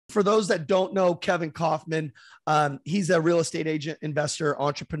for those that don't know Kevin Kaufman, he's a real estate agent, investor,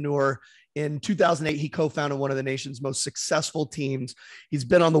 entrepreneur. In 2008, he co-founded one of the nation's most successful teams. He's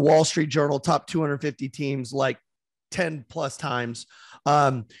been on the Wall Street Journal top 250 teams like 10 plus times.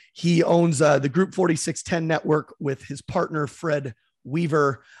 He owns the Group 4610 network with his partner, Fred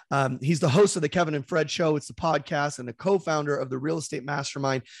Weaver. He's the host of the Kevin and Fred Show. It's the podcast, and the co-founder of the real estate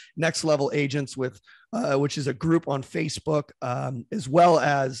mastermind Next Level Agents, which is a group on Facebook, as well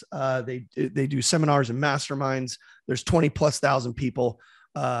as they do seminars and masterminds. There's 20 plus thousand people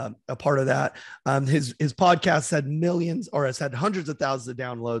a part of that. His podcast had millions, or has had hundreds of thousands of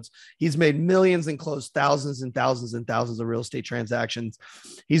downloads. He's made millions and closed thousands and thousands and thousands of real estate transactions.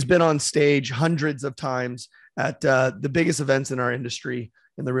 He's been on stage hundreds of times at the biggest events in our industry,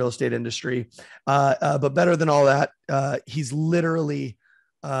 in the real estate industry. But better than all that, he's literally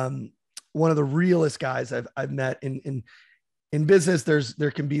one of the realest guys I've met in business.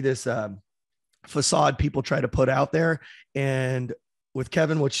 There can be this facade people try to put out there, and with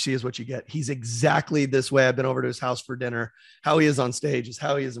Kevin, what you see is what you get. He's exactly this way. I've been over to his house for dinner. How he is on stage is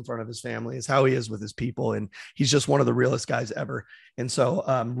how he is in front of his family, is how he is with his people. And he's just one of the realest guys ever. And so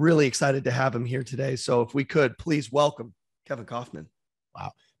I'm really excited to have him here today. So if we could, please welcome Kevin Kaufman.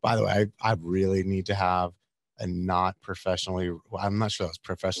 Wow. By the way, I really need to have a not professionally, well, I'm not sure that was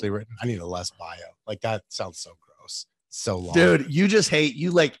professionally written. I need a less bio. Like, that sounds so gross. So long. Dude, you just hate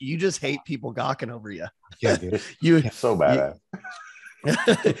people gawking over you. Yeah, dude. So bad.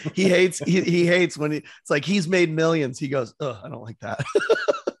 He hates when it's like he's made millions. He goes, oh, I don't like that.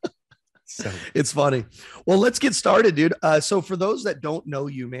 It's funny. Well, let's get started, dude. So for those that don't know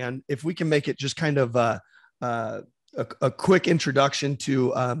you, man, if we can make it just kind of a quick introduction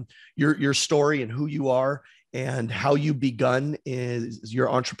to your story and who you are and how you begun is your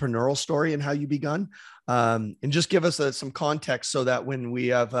entrepreneurial story and how you begun, and just give us some context so that when we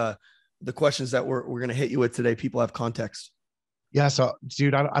have the questions that we're going to hit you with today, people have context. Yeah. So,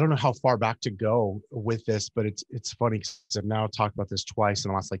 dude, I don't know how far back to go with this, but it's funny because I've now talked about this twice in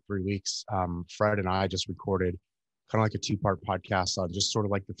the last 3 weeks. Fred and I just recorded kind of like a 2-part podcast on just sort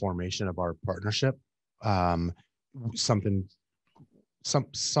of like the formation of our partnership. Something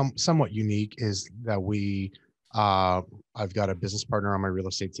somewhat unique is that I've got a business partner on my real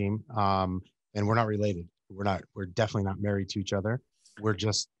estate team, and we're not related. We're definitely not married to each other. We're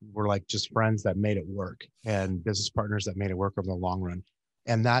just friends that made it work, and business partners that made it work over the long run.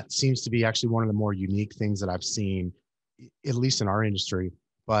 And that seems to be actually one of the more unique things that I've seen, at least in our industry.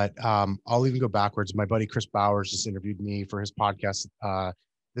 But I'll even go backwards. My buddy Chris Bowers just interviewed me for his podcast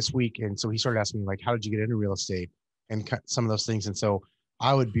this week. And so he started asking me, how did you get into real estate and some of those things? And so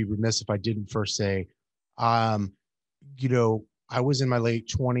I would be remiss if I didn't first say, I was in my late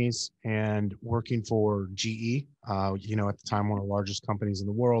 20s and working for GE, at the time, one of the largest companies in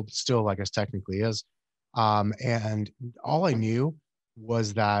the world, still, I guess, technically is. And all I knew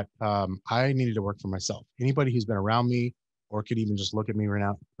was that I needed to work for myself. Anybody who's been around me or could even just look at me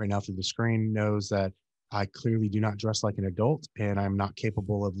right now through the screen knows that I clearly do not dress like an adult, and I'm not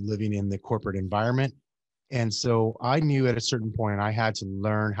capable of living in the corporate environment. And so I knew at a certain point I had to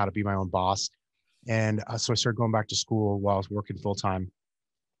learn how to be my own boss. And so I started going back to school while I was working full-time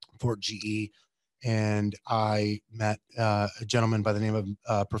for GE. And I met a gentleman by the name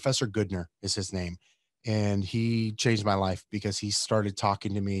of Professor Goodner is his name. And he changed my life because he started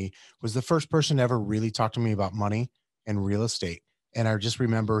talking to me, was the first person to ever really talk to me about money and real estate. And I just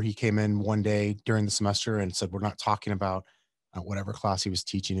remember he came in one day during the semester and said, we're not talking about whatever class he was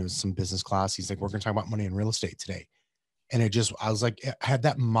teaching. It was some business class. He's like, we're going to talk about money and real estate today. And I was like, I had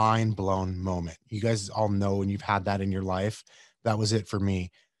that mind blown moment. You guys all know, and you've had that in your life. That was it for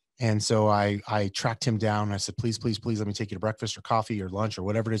me. And so I tracked him down. And I said, please, please, please let me take you to breakfast or coffee or lunch or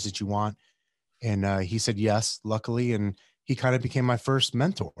whatever it is that you want. And he said, yes, luckily. And he kind of became my first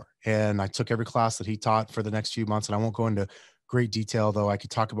mentor. And I took every class that he taught for the next few months. And I won't go into great detail, though I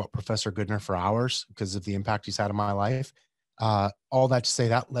could talk about Professor Goodner for hours because of the impact he's had on my life. All that to say,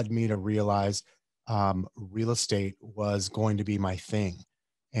 that led me to realize real estate was going to be my thing.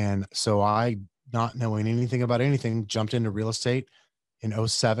 And so I, not knowing anything about anything, jumped into real estate in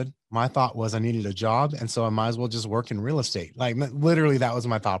 2007. My thought was I needed a job. And so I might as well just work in real estate. Like, literally, that was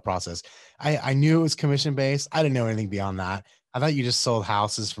my thought process. I knew it was commission based. I didn't know anything beyond that. I thought you just sold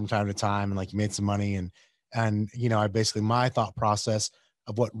houses from time to time and you made some money. And I basically, my thought process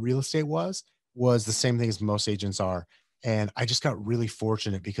of what real estate was the same thing as most agents are. And I just got really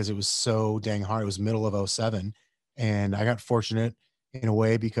fortunate because it was so dang hard. It was middle of 2007. And I got fortunate in a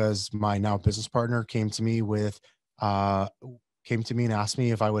way because my now business partner came to me and asked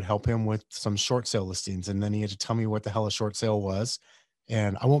me if I would help him with some short sale listings. And then he had to tell me what the hell a short sale was.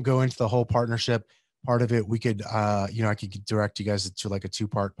 And I won't go into the whole partnership part of it. We could, I could direct you guys to like a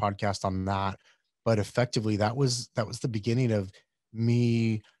 2-part podcast on that. But effectively, that was the beginning of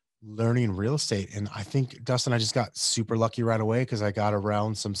me learning real estate. And I think, Dustin, I just got super lucky right away because I got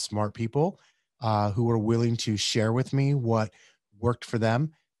around some smart people who were willing to share with me what worked for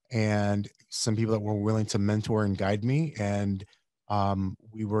them, and some people that were willing to mentor and guide me. And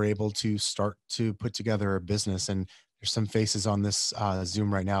we were able to start to put together a business. And there's some faces on this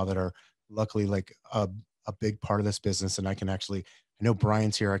Zoom right now that are luckily like a big part of this business. And I can actually, I know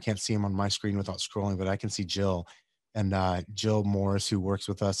Brian's here. I can't see him on my screen without scrolling, but I can see Jill, and Jill Morris, who works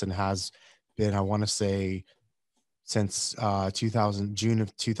with us and has been, I want to say, since 2000, June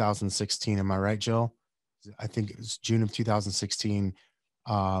of 2016. Am I right, Jill? I think it was June of 2016.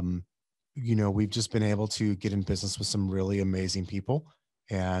 Um, we've just been able to get in business with some really amazing people.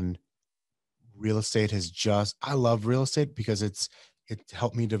 And real estate has just, I love real estate because it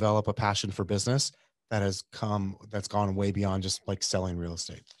helped me develop a passion for business that's gone way beyond just like selling real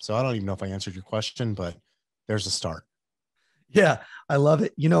estate. So I don't even know if I answered your question, but there's a start. Yeah, I love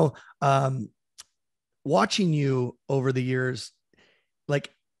it. Watching you over the years, like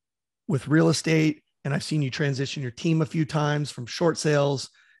with real estate, and I've seen you transition your team a few times from short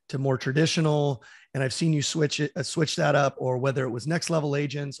sales to more traditional. And I've seen you switch that up, or whether it was next level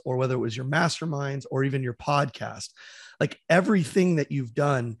agents, or whether it was your masterminds, or even your podcast, like everything that you've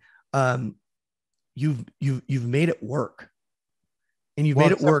done, you've made it work, and you've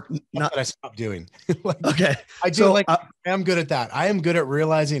made it work. Not that I stopped doing. Like, okay. I do I am good at that. I am good at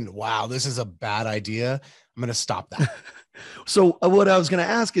realizing, wow, this is a bad idea. I'm going to stop that. So what I was going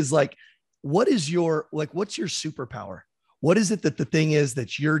to ask is like, what's your superpower? What is it that the thing is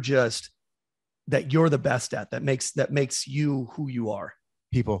that you're the best at, that makes you who you are?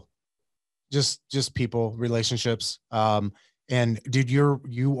 People, just people, relationships. And dude,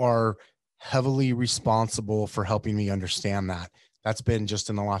 you are heavily responsible for helping me understand that. That's been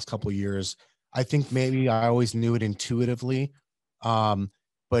just in the last couple of years. I think maybe I always knew it intuitively.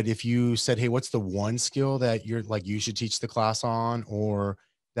 But if you said, hey, what's the one skill that you're like, you should teach the class on, or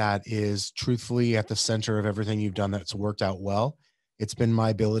that is truthfully at the center of everything you've done that's worked out well, it's been my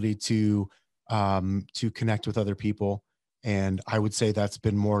ability to connect with other people. And I would say that's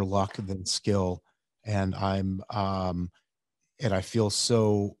been more luck than skill. And and I feel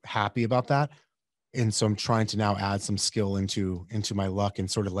so happy about that. And so I'm trying to now add some skill into my luck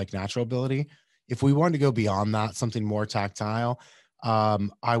and sort of like natural ability. If we wanted to go beyond that, something more tactile,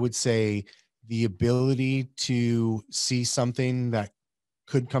 I would say the ability to see something that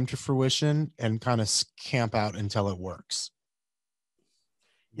could come to fruition and kind of camp out until it works.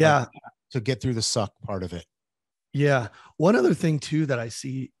 Yeah. Like, to get through the suck part of it. Yeah. One other thing too that I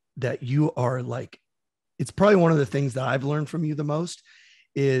see that you are like, it's probably one of the things that I've learned from you the most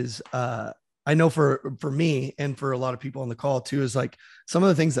is I know for me and for a lot of people on the call too, is like some of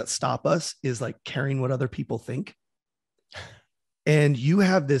the things that stop us is like caring what other people think. And you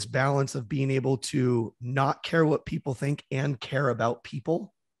have this balance of being able to not care what people think and care about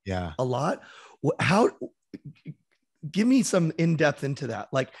people. Yeah. A lot. How, give me some in-depth into that.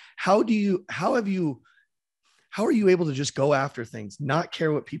 Like, how are you able to just go after things, not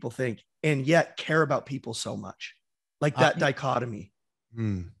care what people think, and yet care about people so much? Like that dichotomy.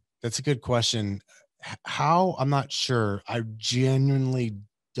 That's a good question. How? I'm not sure. I genuinely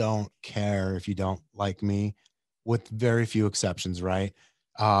don't care if you don't like me, with very few exceptions, right?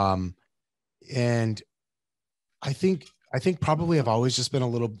 And I think probably I've always just been a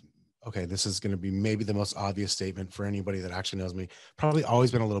little, okay, this is going to be maybe the most obvious statement for anybody that actually knows me. Probably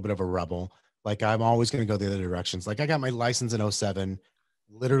always been a little bit of a rebel. Like, I'm always going to go the other directions. Like, I got my license in 07,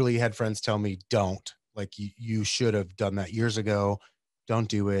 literally had friends tell me, don't, like, you should have done that years ago. Don't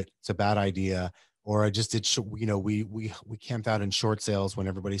do it. It's a bad idea. Or I just did, we camped out in short sales when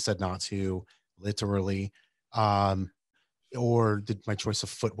everybody said not to, literally. Or did my choice of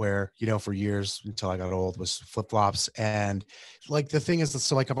footwear, for years until I got old, was flip-flops. And like, the thing is,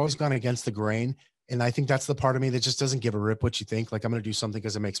 so like, I've always gone against the grain. And I think that's the part of me that just doesn't give a rip what you think. Like, I'm going to do something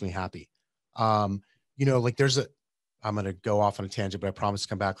because it makes me happy. Like I'm going to go off on a tangent, but I promise to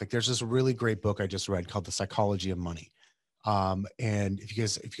come back. Like, there's this really great book I just read called The Psychology of Money. And if you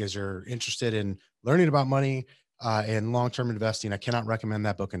guys are interested in learning about money, and long-term investing, I cannot recommend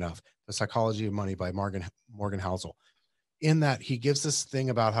that book enough. The Psychology of Money by Morgan Housel. In that, he gives this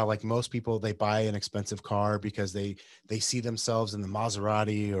thing about how, like, most people, they buy an expensive car because they see themselves in the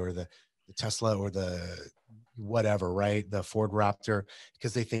Maserati or the Tesla or the whatever, right? The Ford Raptor,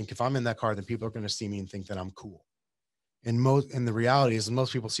 because they think, if I'm in that car, then people are going to see me and think that I'm cool. And the reality is,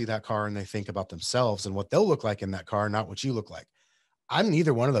 most people see that car and they think about themselves and what they'll look like in that car, not what you look like. I'm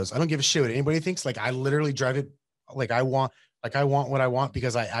neither one of those. I don't give a shit what anybody thinks. Like I literally drive it. Like I want what I want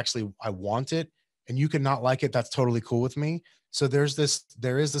because I want it, and you can not like it. That's totally cool with me. So there is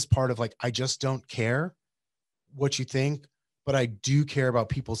this part of like, I just don't care what you think, but I do care about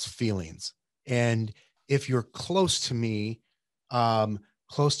people's feelings. And if you're close to me,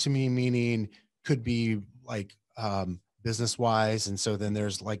 meaning could be like, business wise. And so then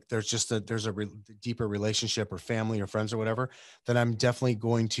there's a deeper relationship or family or friends or whatever, then I'm definitely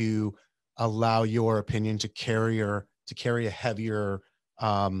going to allow your opinion to carry a heavier,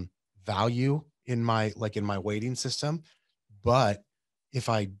 value in my weighting system. But if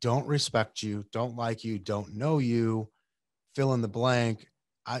I don't respect you, don't like you, don't know you, fill in the blank,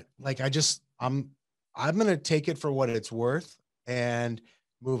 I'm going to take it for what it's worth and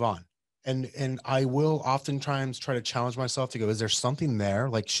move on. And I will oftentimes try to challenge myself to go, is there something there?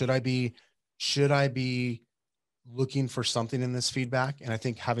 Like, should I be looking for something in this feedback? And I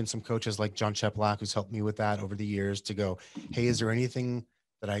think having some coaches like John Cheplack, who's helped me with that over the years, to go, hey, is there anything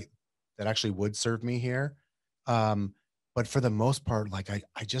that actually would serve me here? Um, but for the most part, like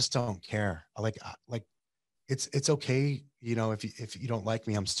I just don't care. Like it's okay, if you don't like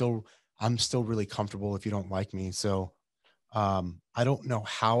me, I'm still really comfortable if you don't like me. So I don't know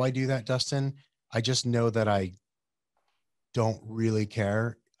how I do that, Dustin. I just know that I don't really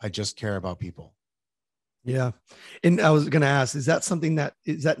care. I just care about people. Yeah. And I was going to ask, is that something that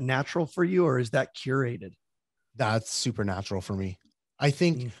is that natural for you, or is that curated? That's supernatural for me. I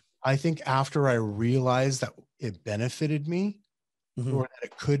think Mm. I think after I realized that it benefited me, Mhm. or that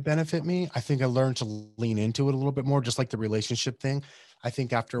it could benefit me, I think I learned to lean into it a little bit more, just like the relationship thing. I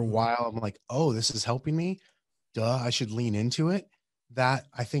think after a Mhm. while, I'm like, oh, this is helping me. Duh, I should lean into it. That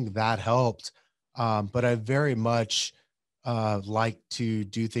I think that helped. But I very much like to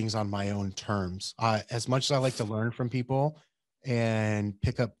do things on my own terms. As much as I like to learn from people and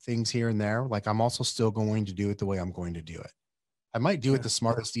pick up things here and there, like I'm also still going to do it the way I'm going to do it. I might do it Yeah. the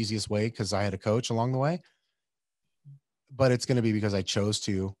smartest, easiest way because I had a coach along the way, but it's going to be because I chose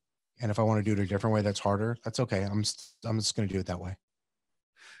to. And if I want to do it a different way, that's harder. That's okay. I'm just going to do it that way.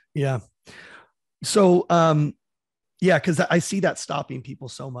 Yeah. So, yeah, because I see that stopping people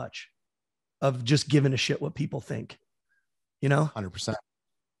so much of just giving a shit what people think, you know? 100%.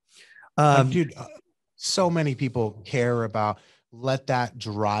 Like, Um, dude, so many people care about, let that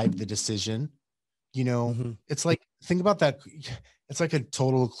drive the decision. mhm. It's like, think about that. It's like a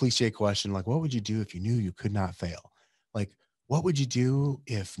total cliche question. Like, what would you do if you knew you could not fail? Like, what would you do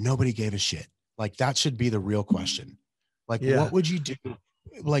if nobody gave a shit? Like, that should be the real question. Like, Yeah, what would you do?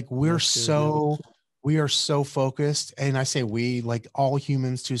 Like, that's good. we are so focused. And I say we, like all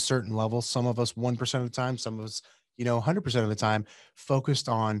humans to a certain level, some of us 1% of the time, some of us, 100% of the time, focused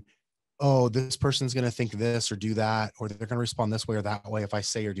on, oh, this person's going to think this or do that, or they're going to respond this way or that way if I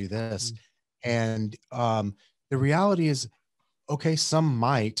say or do this. Mhm. And the reality is, okay, some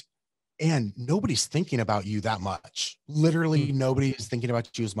might, and nobody's thinking about you that much. Literally, Mhm. nobody is thinking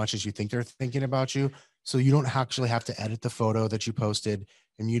about you as much as you think they're thinking about you. So you don't actually have to edit the photo that you posted,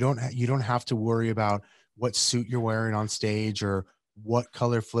 and you don't have to worry about what suit you're wearing on stage or what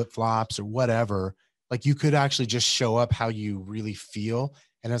color flip flops or whatever. Like you could actually just show up how you really feel.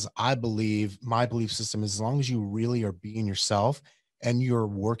 And as I believe, my belief system is, as long as you really are being yourself and you're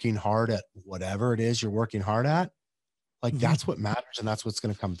working hard at whatever it is you're working hard at, like Mhm. that's what matters and that's what's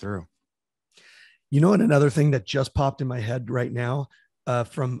going to come through. And another thing that just popped in my head right now,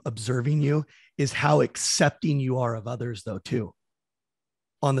 from observing you, is how accepting you are of others, though, too,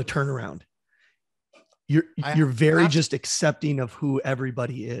 on the turnaround. You're I you're very have to, just accepting of who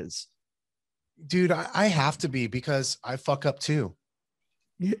everybody is. dude, I have to be, because I fuck up too.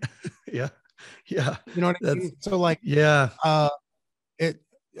 Yeah, yeah, yeah. You know what I That's mean? So like, yeah. uh, it,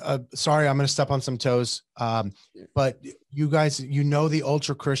 sorry, I'm going to step on some toes. But you guys, the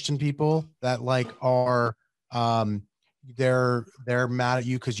ultra Christian people that like are, um, they're mad at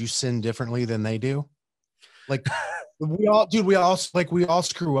you because you sin differently than they do. Like we all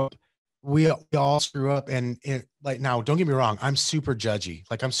screw up. We all screw up. And it, like, now, don't get me wrong. I'm super judgy.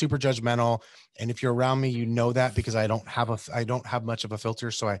 Like I'm super judgmental. And if you're around me, you know that, because I don't have much of a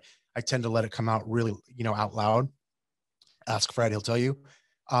filter. So I tend to let it come out really, out loud. Ask Fred, he'll tell you.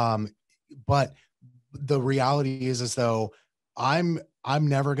 Um, but the reality is, as though I'm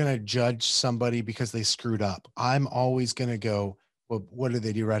never going to judge somebody because they screwed up. I'm always going to go, well, what did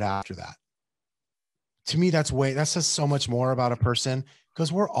they do right after that? To me, that says so much more about a person,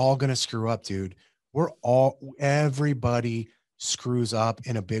 because we're all going to screw up, dude. Everybody screws up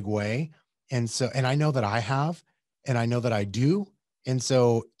in a big way. And I know that I have, and I know that I do. And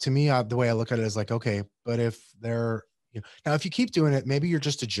so to me, the way I look at it is like, okay, but if they're, Now, if you keep doing it, maybe you're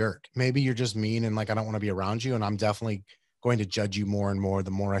just a jerk. Maybe you're just mean and like, I don't want to be around you. And I'm definitely going to judge you more and more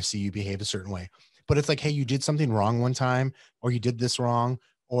the more I see you behave a certain way. But it's like, hey, you did something wrong one time, or you did this wrong,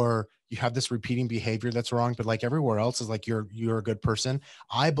 or you have this repeating behavior that's wrong. But like everywhere else is like, you're a good person.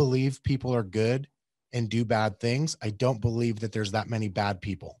 I believe people are good and do bad things. I don't believe that there's that many bad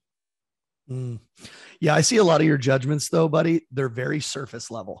people. Mm. Yeah, I see a lot of your judgments though, buddy. They're very surface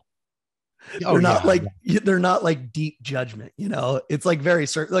level. Oh yeah. They're not like deep judgment, you know. It's like very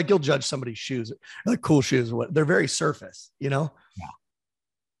like you'll judge somebody's shoes, like cool shoes or what. They're very surface, you know. Yeah.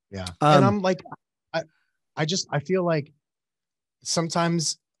 Yeah. And Um, I'm like, I, I feel like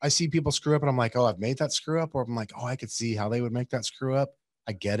sometimes I see people screw up and I'm like, oh, I've made that screw up. Or I'm like, oh, I could see how they would make that screw up.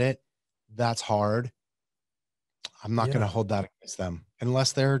 I get it. That's hard. I'm not going yeah, to hold that against them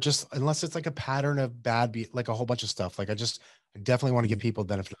unless it's like a pattern of like a whole bunch of stuff. Like I definitely want to give people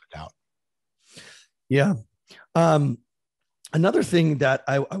benefit of the doubt. yeah. Um, Another thing that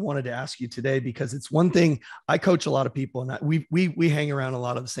I wanted to ask you today, because it's one thing I coach a lot of people, and we hang around a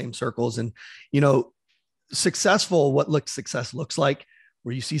lot of the same circles, and you know, success looks like,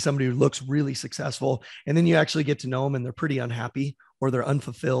 where you see somebody who looks really successful and then you actually get to know them and they're pretty unhappy or they're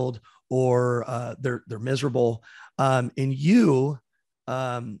unfulfilled or they're miserable. And you,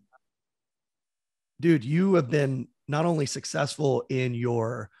 um, dude, you have been not only successful in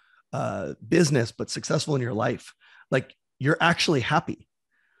your business but successful in your life. Like you're actually happy,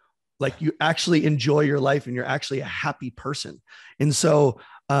 like you actually enjoy your life and you're actually a happy person. And so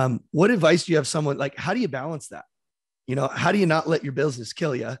what advice do you have someone, like how do you balance that? You know, how do you not let your business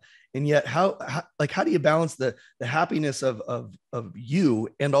kill you? And yet how do you balance the happiness of you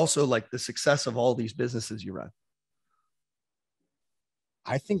and also like the success of all these businesses you run?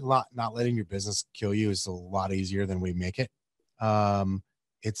 I think not letting your business kill you is a lot easier than we make it. Um,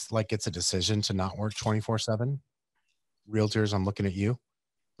 it's a decision to not work 24/7. Realtors, I'm looking at you.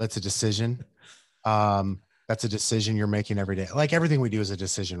 That's a decision. That's a decision you're making every day. Like everything we do is a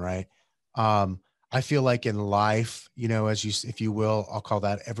decision, right? Um, I feel like in life, if you will, I'll call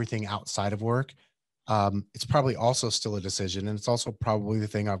that everything outside of work. It's probably also still a decision, and it's also probably the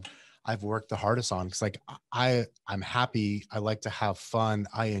thing I've worked the hardest on because like I'm happy. I like to have fun.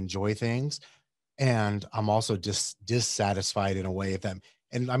 I enjoy things, and I'm also dissatisfied in a way if that.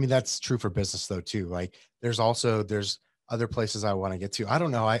 And I mean that's true for business though too. Like there's other places I want to get to. I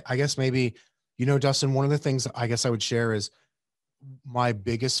don't know. I guess maybe Dustin, one of the things I guess I would share is my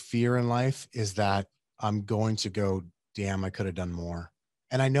biggest fear in life is that I'm going to go, damn, I could have done more.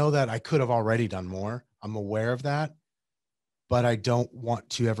 And I know that I could have already done more. I'm aware of that, but I don't want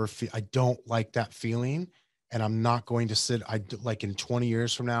to ever feel, I don't like that feeling. And I'm not going to like in 20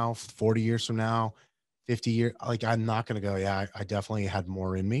 years from now, 40 years from now, 50 years, like I'm not going to go, yeah, I definitely had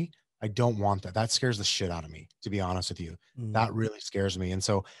more in me. I don't want that. That scares the shit out of me, to be honest with you. Mm. That really scares me. And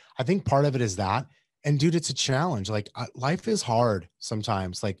so I think part of it is that. And dude, it's a challenge. Like life is hard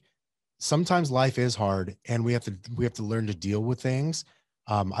sometimes. Like sometimes life is hard and we have to learn to deal with things.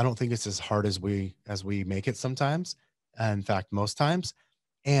 I don't think it's as hard as we make it sometimes. In fact, most times.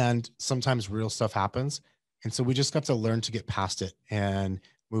 And sometimes real stuff happens. And so we just got to learn to get past it and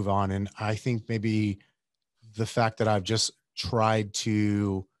move on. And I think maybe the fact that I've just tried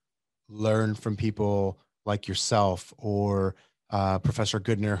to learn from people like yourself or Professor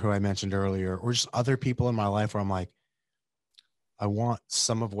Goodner, who I mentioned earlier, or just other people in my life where I'm like, I want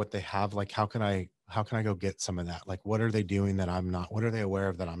some of what they have. Like, how can I go get some of that? Like, what are they doing that I'm not? What are they aware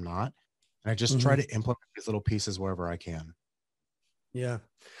of that I'm not? And I just try Mm-hmm. to implement these little pieces wherever I can. Yeah.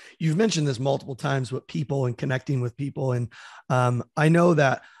 You've mentioned this multiple times with people and connecting with people. And I know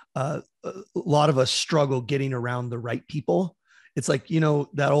that a lot of us struggle getting around the right people. It's like, you know,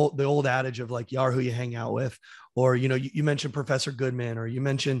 the old adage of like, you are who you hang out with, or, you know, you mentioned Professor Goodman, or you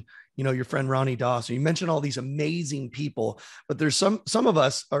mentioned, you know, your friend Ronnie Doss, or you mentioned all these amazing people, but there's some of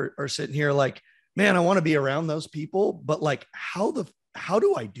us are sitting here like, man, I want to be around those people, but like, how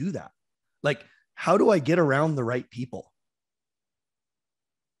do I do that? Like, how do I get around the right people?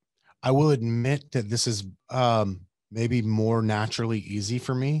 I will admit that this is maybe more naturally easy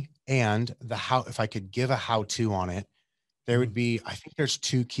for me. And if I could give a how to on it, there would be, I think there's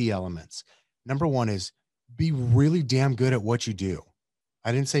two key elements. Number one is be really damn good at what you do.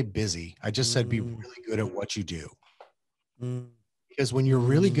 I didn't say busy. I just said be Mm, really good at what you do. mm, Because when you're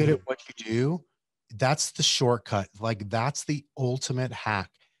really good at mm, what you do, that's the shortcut. Like that's the ultimate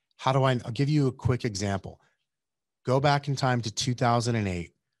hack. I'll give you a quick example. Go back in time to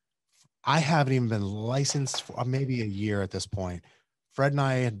 2008. I haven't even been licensed for maybe a year at this point. Fred and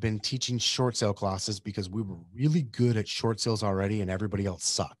I had been teaching short sale classes because we were really good at short sales already and everybody else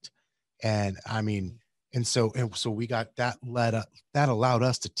sucked. And I mean, And so we got that that allowed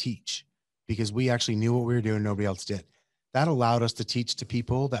us to teach because we actually knew what we were doing. Nobody else did. That allowed us to teach to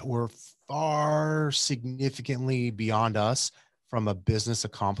people that were far significantly beyond us from a business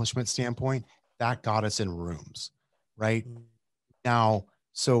accomplishment standpoint. That got us in rooms, right? Now,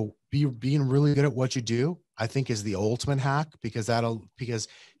 so being really good at what you do, I think is the ultimate hack because,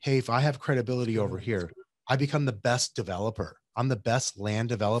 hey, if I have credibility over here, I become the best developer. I'm the best land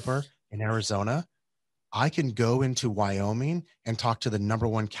developer in Arizona. I can go into Wyoming and talk to the number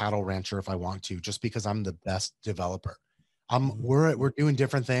one cattle rancher if I want to, just because I'm the best developer. We're doing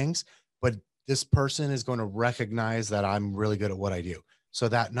different things, but this person is going to recognize that I'm really good at what I do. So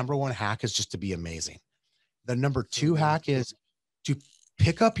that number one hack is just to be amazing. The number two hack is to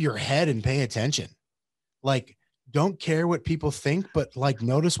pick up your head and pay attention. Like, don't care what people think, but like,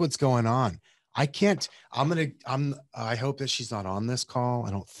 notice what's going on. I can't, I hope that she's not on this call.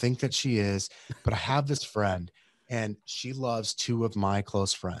 I don't think that she is, but I have this friend and she loves two of my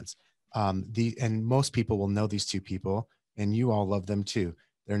close friends. And most people will know these two people and you all love them too.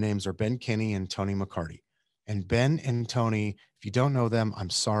 Their names are Ben Kinney and Tony McCarty. And Ben and Tony, if you don't know them, I'm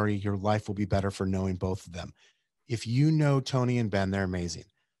sorry. Your life will be better for knowing both of them. If you know Tony and Ben, they're amazing.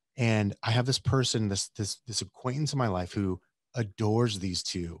 And I have this person, this acquaintance in my life who adores these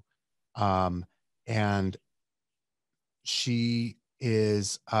two. And she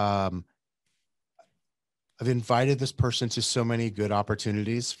is, I've invited this person to so many good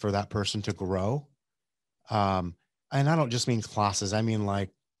opportunities for that person to grow. And I don't just mean classes. I mean, like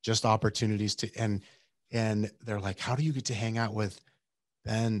just opportunities and they're like, how do you get to hang out with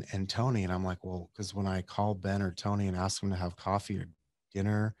Ben and Tony? And I'm like, well, because when I call Ben or Tony and ask them to have coffee or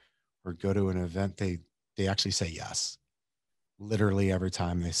dinner or go to an event, they actually say yes. Literally every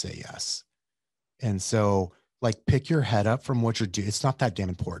time they say yes. And so like pick your head up from what you're doing. It's not that damn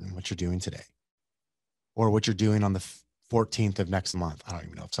important what you're doing today or what you're doing on the 14th of next month. I don't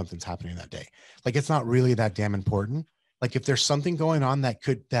even know if something's happening that day. Like it's not really that damn important. Like if there's something going on that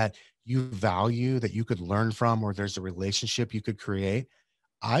you value, that you could learn from, or there's a relationship you could create,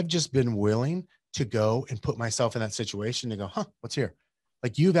 I've just been willing to go and put myself in that situation to go, huh, what's here?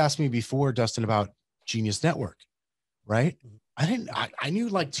 Like you've asked me before, Dustin, about Genius Network, right? I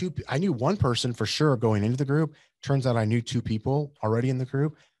knew one person for sure going into the group. Turns out I knew two people already in the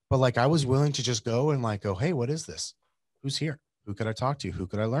group, but like I was willing to just go and like go, hey, what is this? Who's here? Who could I talk to? Who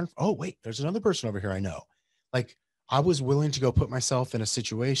could I learn? Oh, wait, there's another person over here I know. Like I was willing to go put myself in a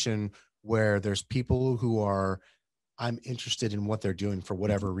situation where there's people I'm interested in what they're doing for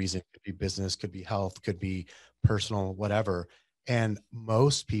whatever reason. Could be business, could be health, could be personal, whatever. And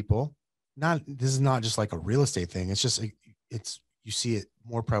most people, this is not just like a real estate thing. It's just, you see it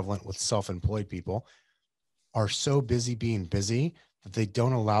more prevalent with self-employed people, are so busy being busy that they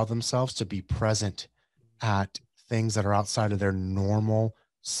don't allow themselves to be present at things that are outside of their normal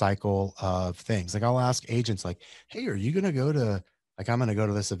cycle of things. Like I'll ask agents like, hey, are you going to go to, like, I'm going to go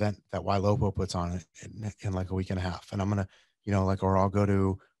to this event that Ylopo puts on in like a week and a half. And I'm going to, like, or I'll go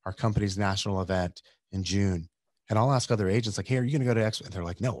to our company's national event in June. And I'll ask other agents like, hey, are you going to go to X? And they're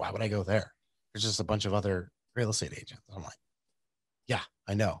like, no, why would I go there? There's just a bunch of other real estate agents. I'm like, yeah,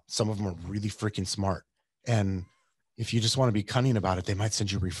 I know. Some of them are really freaking smart. And if you just want to be cunning about it, they might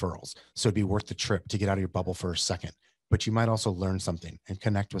send you referrals. So it'd be worth the trip to get out of your bubble for a second, but you might also learn something and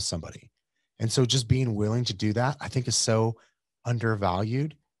connect with somebody. And so just being willing to do that, I think is so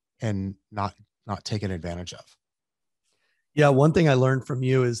undervalued and not taken advantage of. Yeah. One thing I learned from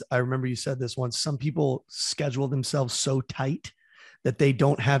you is I remember you said this once, some people schedule themselves so tight that they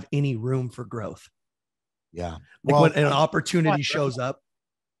don't have any room for growth. Yeah. Like when an opportunity shows up.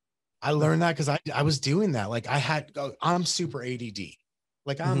 I learned that because I was doing that. Like I'm super ADD.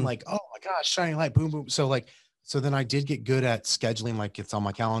 Like I'm like, oh my gosh, shining light, boom, boom. So then I did get good at scheduling, like it's on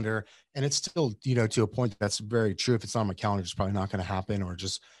my calendar, and it's still, to a point that's very true. If it's on my calendar, it's probably not going to happen, or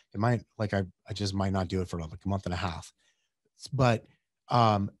just, it might, like, I just might not do it for like a month and a half. But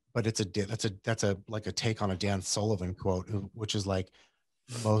that's a like a take on a Dan Sullivan quote, which is like,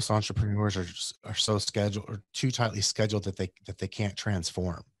 most entrepreneurs are so scheduled or too tightly scheduled that they can't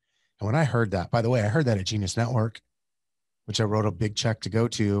transform. And when I heard that, by the way, I heard that at Genius Network, which I wrote a big check to go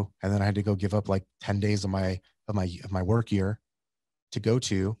to, and then I had to go give up like 10 days of my work year to go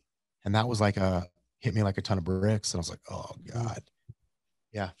to, and that was like hit me like a ton of bricks, and I was like, oh God,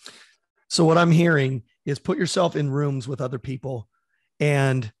 yeah. So what I'm hearing is put yourself in rooms with other people,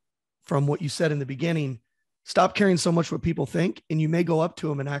 and from what you said in the beginning, stop caring so much what people think, and you may go up to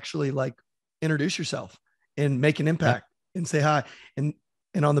them and actually like introduce yourself and make an impact and say hi, and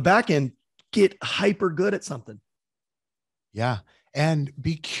on the back end, get hyper good at something. Yeah. and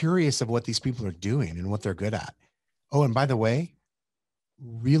be curious of what these people are doing and what they're good at. Oh, and by the way,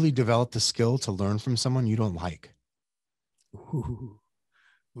 really develop the skill to learn from someone you don't like. Ooh,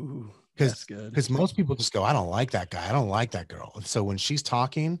 ooh, Because that's good. because most people just go, I don't like that guy. I don't like that girl. And so when she's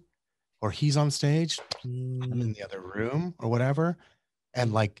talking or he's on stage, I'm in Mm, the other room or whatever.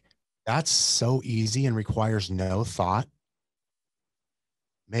 And mm, like that's so easy and requires no thought.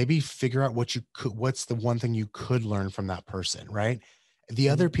 Maybe figure out what's the one thing you could learn from that person, right? The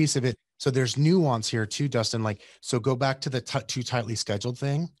other mm, piece of it, so there's nuance here too, Dustin. Like, so go back to the too tightly scheduled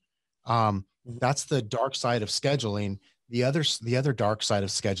thing. Um, mm, that's the dark side of scheduling. The other dark side of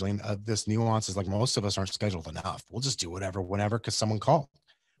scheduling of this nuance is like most of us aren't scheduled enough. We'll just do whatever, whenever, because someone called.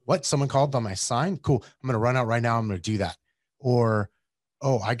 What? Someone called on my sign? Cool. I'm gonna run out right now. I'm gonna do that. Or,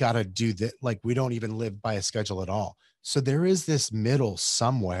 oh, I gotta do that. Like we don't even live by a schedule at all. So there is this middle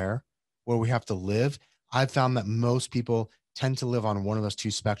somewhere where we have to live. I've found that most people tend to live on one of those two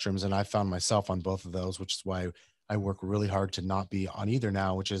spectrums, and I found myself on both of those, which is why I work really hard to not be on either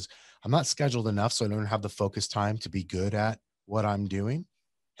now, which is I'm not scheduled enough, so I don't have the focus time to be good at what I'm doing.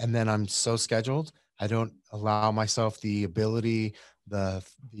 And then I'm so scheduled, I don't allow myself the ability, the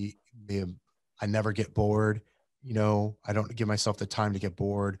the I never get bored. I don't give myself the time to get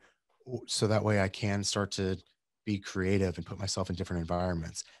bored, so that way I can start to be creative and put myself in different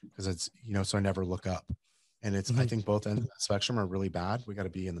environments because it's so I never look up. And I mhm. think both ends of the spectrum are really bad. We got to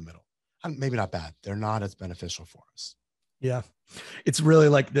be in the middle. Maybe not bad. They're not as beneficial for us. Yeah. It's really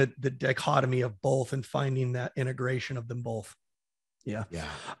like the dichotomy of both and finding that integration of them both. Yeah. Yeah.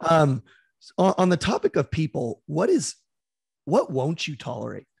 Um, on the topic of people, what won't you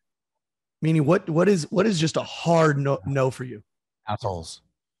tolerate? Meaning what is just a hard no for you? Assholes.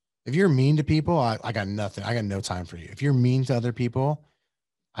 If you're mean to people, I got nothing. I got no time for you. If you're mean to other people,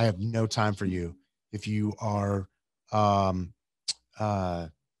 I have no time for you. If you are um uh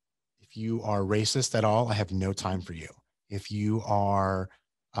if you are racist at all, I have no time for you. If you are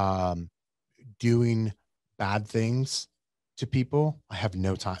um doing bad things to people, I have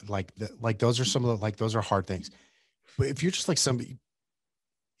no time. Like those are some of the like those are hard things. But if you're just like somebody,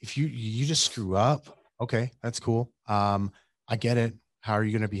 if you just screw up, okay, that's cool. I get it. How are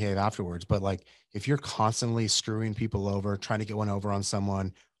you going to behave afterwards? But like if you're constantly screwing people over, trying to get one over on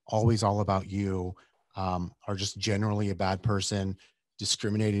someone, always all about you, are just generally a bad person,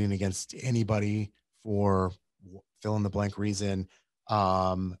 discriminating against anybody for fill in the blank reason,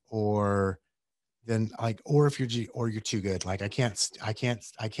 or then like or if or you're too good. Like I can't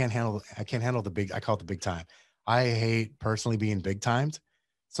handle the big, I call it the big time. I hate personally being big timed.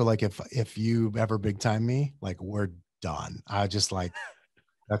 So like if you ever big time me, like we're done. I just like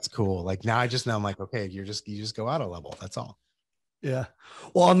that's cool. Like now I'm like, okay, you just go out a level. That's all. Yeah.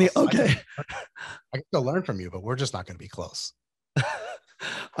 Well, on the I can okay. I can still learn from you, but we're just not going to be close.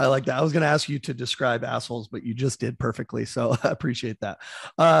 I like that. I was going to ask you to describe assholes, but you just did perfectly. So I appreciate that.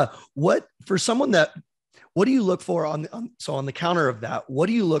 What for someone that what do you look for on the counter of that? What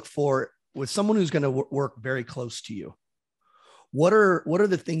do you look for with someone who's going to work very close to you? What are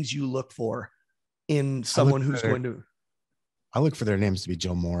the things you look for in I look someone for who's their going to? I look for their names to be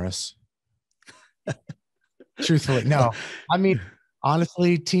Joe Morris. Truthfully, no. I mean,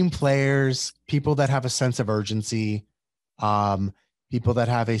 honestly, team players, people that have a sense of urgency, um, people that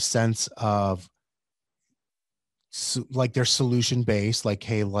have a sense of like they're solution based, like,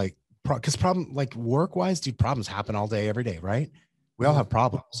 hey, like, because problem, like work wise, dude, problems happen all day, every day, right? We all Mhm. have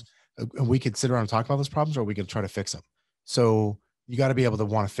problems. And we could sit around and talk about those problems, or we could try to fix them. So you got to be able to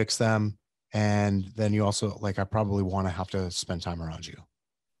want to fix them. And then you also, like, I probably want to have to spend time around you.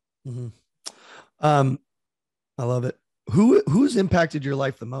 Mhm. Um, I love it. Who's impacted your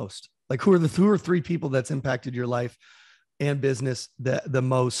life the most? Like who are the two or three people that's impacted your life and business the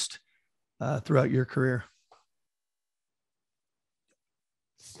most throughout your career?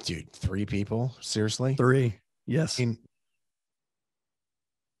 Dude, three people? Seriously? Three. I Yes. mean,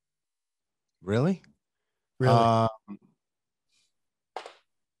 really? Really. Uh,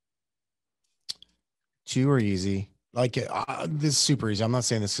 Two are easy. Like this is super easy. I'm not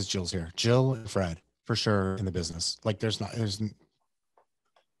saying this because Jill's here. Jill and Fred for sure in the business. Like there's it's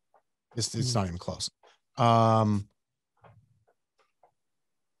Mm. not even close. Um,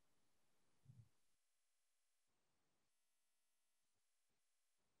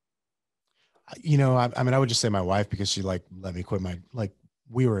 I mean, I would just say my wife because she like let me quit my.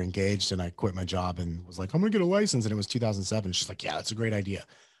 We were engaged and I quit my job and was like, I'm gonna get a license. And it was 2007. She's like, yeah, that's a great idea.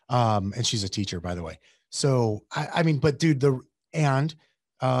 And she's a teacher, by the way. So I mean, but dude, and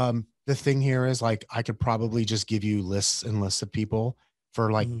the thing here is like I could probably just give you lists and lists of people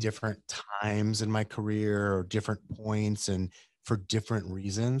for like Mm. different times in my career or different points and for different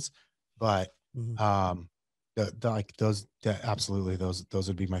reasons. But like those, absolutely, those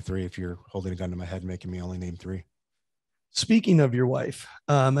would be my three if you're holding a gun to my head, making me only name three. Speaking of your wife,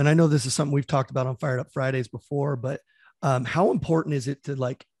 and I know this is something we've talked about on Fired Up Fridays before, but how important is it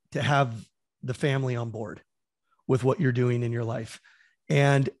to have the family on board with what you're doing in your life?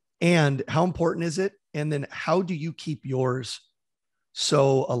 And how important is it? And then how do you keep yours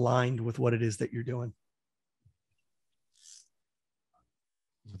so aligned with what it is that you're doing?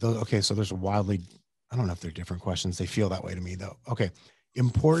 Okay, so there's wildly, I don't know if they're different questions. They feel that way to me though. Okay,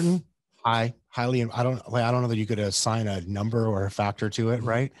 important, highly. I don't know that you could assign a number or a factor to it,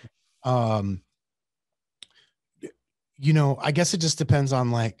 right? I guess it just depends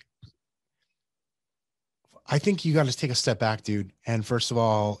on like, I think you got to take a step back, dude. And first of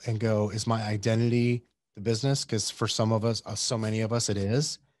all, and go, is my identity the business? Because for some of us, so many of us, it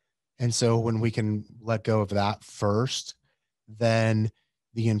is. And so when we can let go of that first, then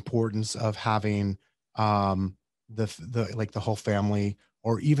the importance of having the whole family,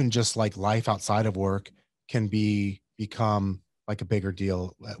 or even just like life outside of work, can become like a bigger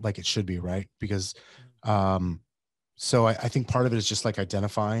deal, like it should be, right? Because so I think part of it is just like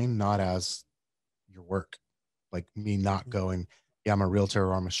identifying, not as your work, like me not going, yeah, I'm a realtor,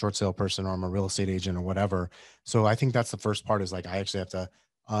 or I'm a short sale person, or I'm a real estate agent, or whatever. So I think that's the first part, is like, I actually have to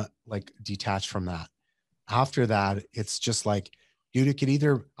like detach from that. After that, it's just like, dude,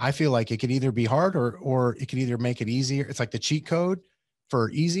 I feel like it could either be hard, or it could either make it easier. It's like the cheat code for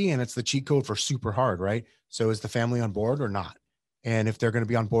easy, and it's the cheat code for super hard, right? So is the family on board or not? And if they're going to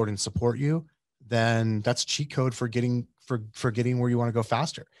be on board and support you, then that's cheat code for getting where you want to go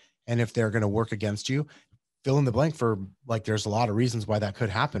faster. And if they're going to work against you, fill in the blank for, like, there's a lot of reasons why that could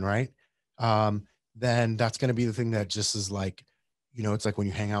happen, right? Then that's going to be the thing that just is like, it's like when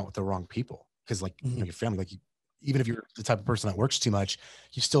you hang out with the wrong people, because like, your family, like, even if you're the type of person that works too much,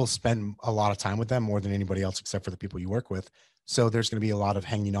 you still spend a lot of time with them, more than anybody else, except for the people you work with. So there's going to be a lot of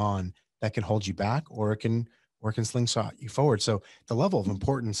hanging on that can hold you back, or it can slingshot you forward. So the level of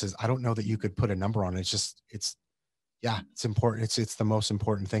importance is, I don't know that you could put a number on it. Yeah, it's important. It's the most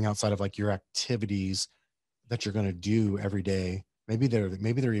important thing outside of like your activities that you're going to do every day. Maybe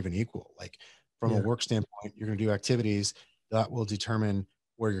they're even equal. Like, from a work standpoint, you're going to do activities that will determine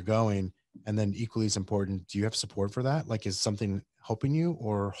where you're going. And then equally as important, do you have support for that? Like, is something helping you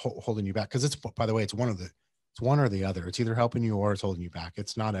or holding you back? Because by the way, it's one or the other. It's either helping you or it's holding you back.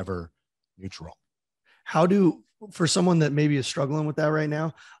 It's not ever neutral. For someone that maybe is struggling with that right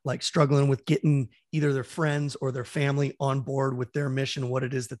now, like struggling with getting either their friends or their family on board with their mission, what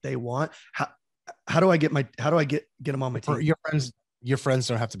it is that they want, how do I get them on my team? Your friends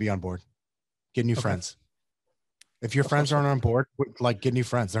don't have to be on board. Get new friends. If your friends aren't on board, like, get new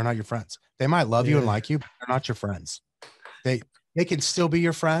friends. They're not your friends. They might love you and like you, but they're not your friends. They can still be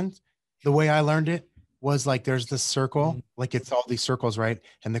your friend. The way I learned it was like, there's this circle, like it's all these circles, right?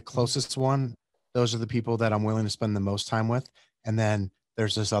 And the closest one, those are the people that I'm willing to spend the most time with. And then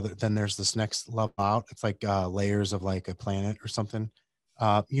there's this next level out. It's like layers of like a planet or something.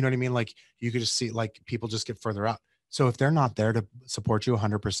 You know what I mean? Like, you could just see, like, people just get further out. So if they're not there to support you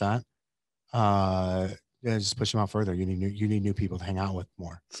 100%, just push them out further. You need new people to hang out with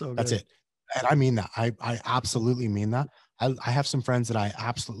more. So that's it. And I mean that. I absolutely mean that. I have some friends that I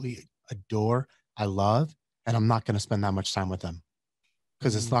absolutely adore, I love, and I'm not going to spend that much time with them,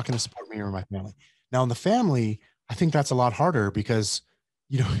 because it's not going to support me or my family. Now in the family, I think that's a lot harder, because,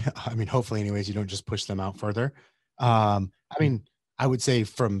 I mean, hopefully anyways, you don't just push them out further. I mean, I would say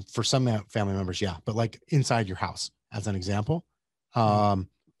for some family members, yeah, but like inside your house, as an example,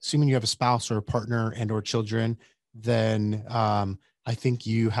 assuming you have a spouse or a partner and or children, then I think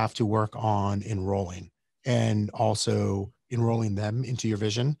you have to work on enrolling, and also enrolling them into your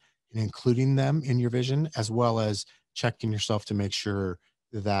vision and including them in your vision, as well as checking yourself to make sure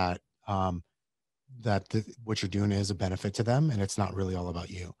that what you're doing is a benefit to them and it's not really all about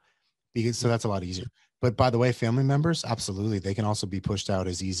you. Because so that's a lot easier. But by the way, family members, absolutely, they can also be pushed out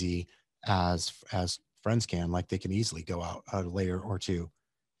as easy as friends can. Like, they can easily go out a layer or two.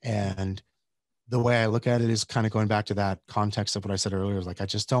 And the way I look at it is kind of going back to that context of what I said earlier, is like, I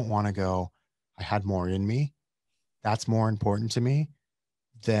just don't want to go, I had more in me. That's more important to me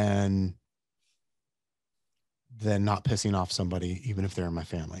than not pissing off somebody, even if they're in my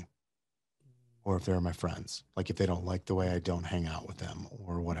family or if they're my friends. Like, if they don't like the way I don't hang out with them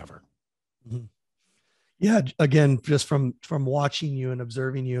or whatever. Yeah. Again, just from watching you and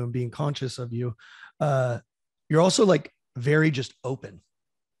observing you and being conscious of you, you're also like very just open.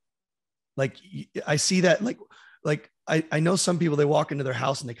 Like, I see that, like I know some people, they walk into their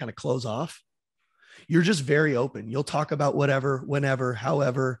house and they kind of close off. you're just very open. You'll talk about whatever, whenever,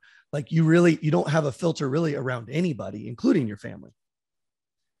 however, like you don't have a filter really around anybody, including your family,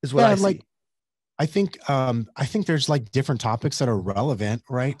 is what I see. Like, I think there's like different topics that are relevant,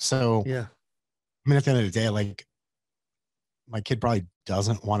 right? So, Yeah. I mean, at the end of the day, like my kid probably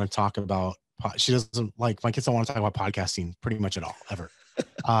doesn't want to talk about, she doesn't like, my kids don't want to talk about podcasting pretty much at all, ever.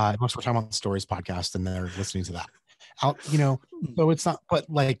 Unless we're talking about the Stories podcast and they're listening to that. So it's not, but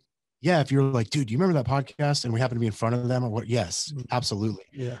like, yeah, if you're like, dude, do you remember that podcast? And we happen to be in front of them or what? Yes, absolutely.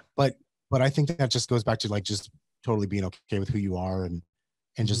 Yeah. But I think that just goes back to like, just totally being okay with who you are and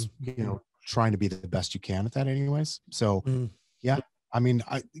just, trying to be the best you can at that anyways. So yeah, I mean,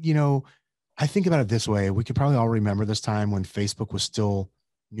 I think about it this way. We could probably all remember this time when Facebook was still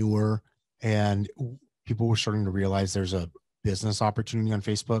newer and people were starting to realize there's a business opportunity on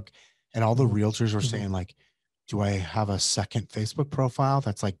Facebook, and all the realtors were saying like, do I have a second Facebook profile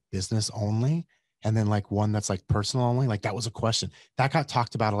that's like business only? And then like one that's like personal only? Like that was a question that got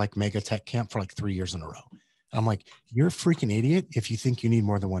talked about at like Mega Tech Camp for like 3 years in a row. I'm like, you're a freaking idiot if you think you need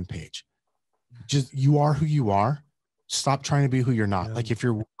more than one page. Just, you are who you are. Stop trying to be who you're not. Yeah. Like if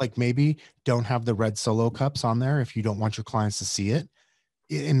you're like, maybe don't have the red solo cups on there if you don't want your clients to see it.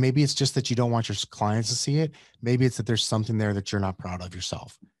 And maybe it's just that you don't want your clients to see it. Maybe it's that there's something there that you're not proud of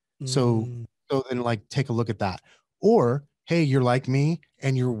yourself. So then like take a look at that. Or, hey, you're like me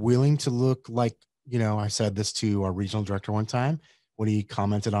and you're willing to look like, I said this to our regional director one time when he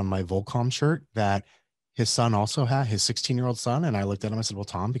commented on my Volcom shirt that his son also had, his 16-year-old son. And I looked at him, I said, well,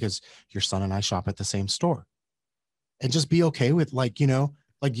 Tom, because your son and I shop at the same store. And just be okay with like, yeah,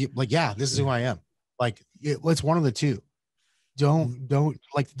 this is who I am. Like it's one of the two. Don't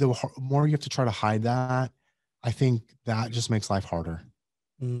like, the more you have to try to hide that, I think that just makes life harder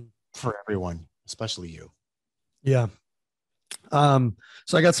for everyone, especially you. Yeah.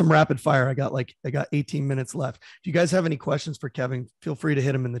 So I got some rapid fire. I got 18 minutes left. If you guys have any questions for Kevin, feel free to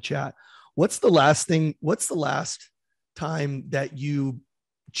hit him in the chat. What's the last time that you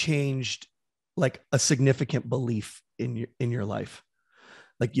changed like a significant belief in your life?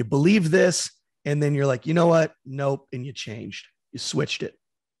 Like you believe this and then you're like, you know what? Nope. And you changed, you switched it.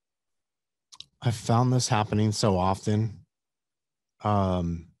 I've found this happening so often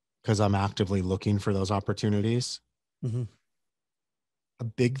because I'm actively looking for those opportunities. A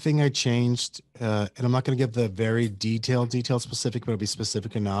big thing I changed, and I'm not going to give the very detail specific, but it'll be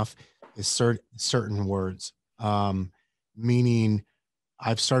specific enough, is certain words. Meaning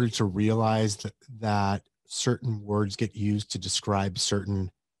I've started to realize that certain words get used to describe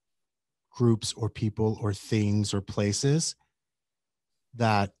certain groups or people or things or places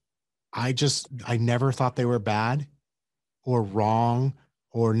that I never thought they were bad or wrong,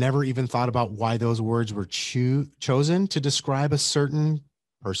 or never even thought about why those words were chosen to describe a certain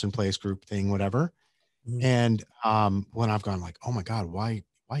person, place, group, thing, whatever. And when I've gone like, oh my God, why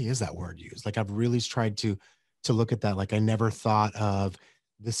is that word used? Like I've really tried to look at that. Like I never thought of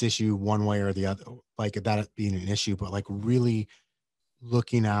this issue one way or the other, like that being an issue, but like really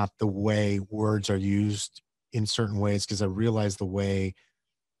looking at the way words are used in certain ways, because I realize the way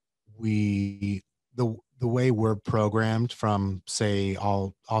the way we're programmed from, say,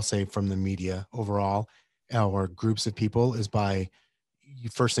 I'll say from the media overall, or groups of people, is by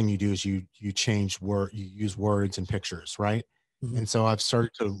first thing you do is you change you use words and pictures, right? And so I've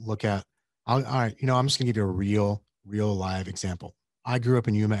started to look at, all right, I'm just gonna give you a real live example. I grew up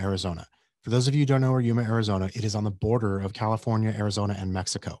in Yuma, Arizona. For those of you who don't know where Yuma, Arizona, it is on the border of California, Arizona, and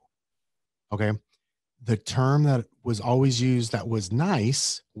Mexico. Okay. The term that was always used that was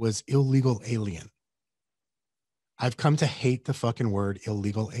nice was illegal alien. I've come to hate the fucking word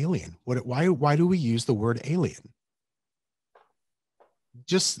illegal alien. Why do we use the word alien?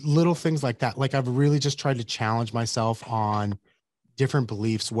 Just little things like that. Like I've really just tried to challenge myself on different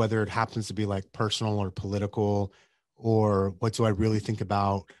beliefs, whether it happens to be like personal or political, or what do I really think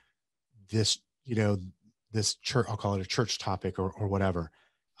about this, this church, I'll call it a church topic or whatever.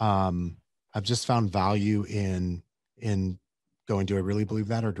 I've just found value in going, do I really believe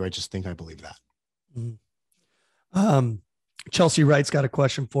that? Or do I just think I believe that? Chelsea Wright's got a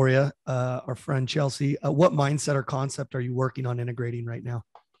question for you. Our friend Chelsea, what mindset or concept are you working on integrating right now?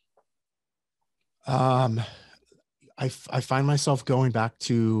 I find myself going back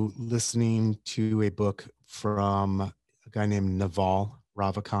to listening to a book from a guy named Naval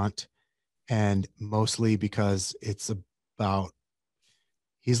Ravikant, and mostly because it's about,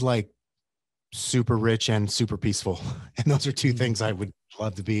 he's like super rich and super peaceful. And those are two things I would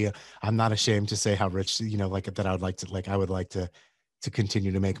love to be. I'm not ashamed to say how rich, like that I would like to, I would like to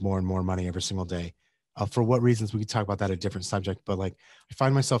continue to make more and more money every single day. For what reasons, we could talk about that, a different subject, but like I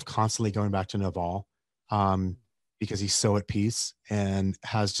find myself constantly going back to Naval because he's so at peace and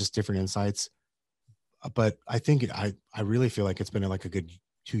has just different insights. But I think I really feel like it's been like a good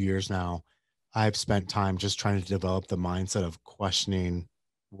 2 years now. I've spent time just trying to develop the mindset of questioning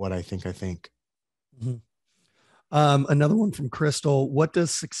what I think I think. Mhm. Another one from Crystal. What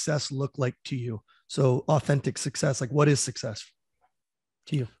does success look like to you? So authentic success, like what is success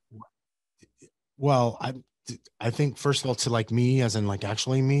to you? Well, I think first of all, to like me, as in like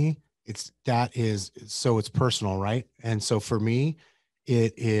actually me, it's personal, right? And so for me,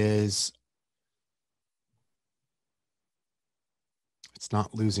 it is, it's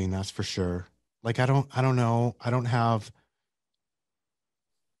not losing, that's for sure. Like I don't know, I don't have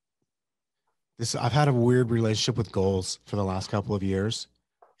this. I've had a weird relationship with goals for the last couple of years,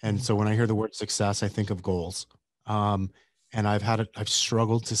 and Mhm. so when I hear the word success, I think of goals. Um, and I've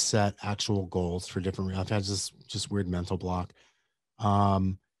struggled to set actual goals for different. I've had this just weird mental block.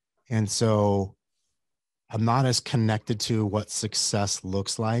 Um, and so I'm not as connected to what success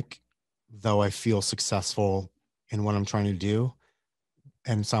looks like, though I feel successful in what I'm trying to do,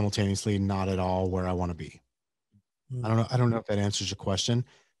 and simultaneously not at all where I want to be. Mhm. I don't know if that answers your question,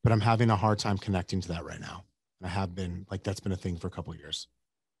 but I'm having a hard time connecting to that right now. And I have been like, that's been a thing for a couple of years.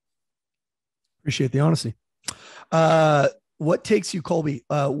 Appreciate the honesty. Uh, what takes you, Colby?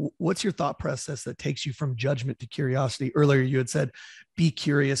 What's your thought process that takes you from judgment to curiosity? Earlier, you had said, be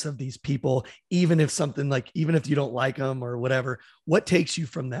curious of these people, even if something like, even if you don't like them or whatever. What takes you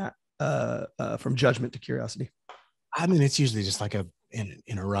from that, from judgment to curiosity? I mean, it's usually just like an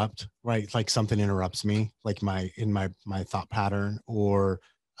interrupt, right? Like something interrupts me, like my thought pattern, or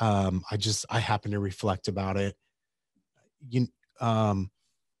I happen to reflect about it. You, um,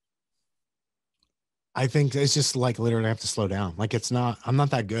 I think it's just like literally I have to slow down. Like I'm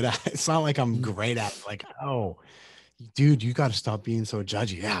not that good at it. It's not like I'm great at it. Like, oh, dude, you got to stop being so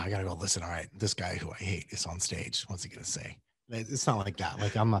judgy. Yeah, I got to go listen. All right, this guy who I hate is on stage. What's he going to say? It's not like that.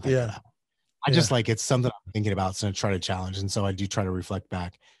 Like, I'm not that good Yeah. at it. I just Yeah. like, it's something I'm thinking about. So I try to challenge. And so I do try to reflect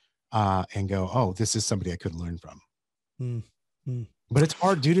back and go, oh, this is somebody I could learn from. Mm-hmm. But it's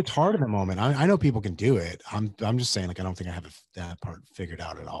hard, dude. It's hard in the moment. I know people can do it. I'm just saying, like, I don't think I have that part figured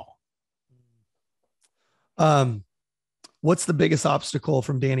out at all. Um, what's the biggest obstacle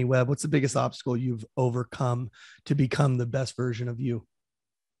from Danny Webb? What's the biggest obstacle you've overcome to become the best version of you?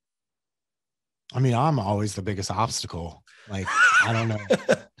 I mean, I'm always the biggest obstacle. Like, I don't know.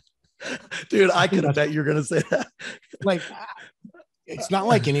 Dude, I I think could have that's bet you're going to say that. like, it's not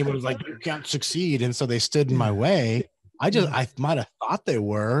like anyone was like, you can't succeed. And so they stood in my way. I might have thought they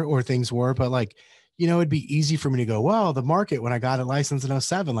were, or things were, but like, it'd be easy for me to go, well, the market, when I got it licensed in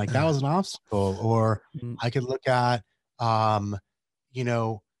 '07, like that was an obstacle. Or I could look at, um, you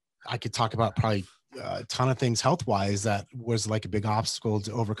know, I could talk about probably a ton of things health wise that was like a big obstacle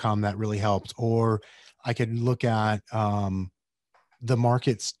to overcome that really helped. Or I could look at, the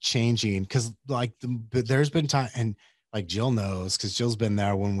market's changing, because like there's been time, and like Jill knows, because Jill's been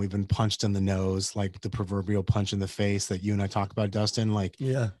there when we've been punched in the nose, like the proverbial punch in the face that you and I talk about, Dustin. Like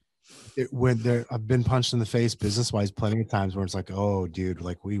Yeah. when there, I've been punched in the face business wise plenty of times where it's like, oh, dude,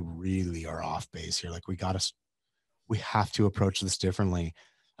 like we really are off base here. Like we have to approach this differently.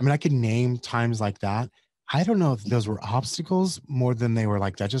 I mean, I could name times like that. I don't know if those were obstacles more than they were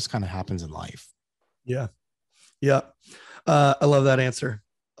like, that just kind of happens in life. Yeah. Yeah. I love that answer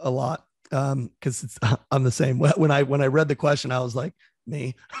a lot. Cause I'm the same. When I read the question, I was like,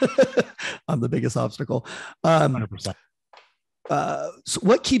 me, I'm the biggest obstacle. Um, 100%. so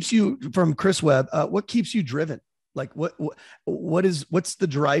what keeps you from Chris Webb? What keeps you driven? Like what's the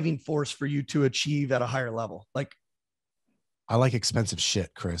driving force for you to achieve at a higher level? Like, I like expensive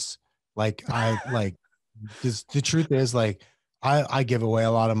shit, Chris. Like I like this, the truth is like I give away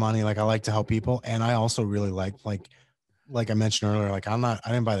a lot of money. Like I like to help people. And I also really like I mentioned earlier, like I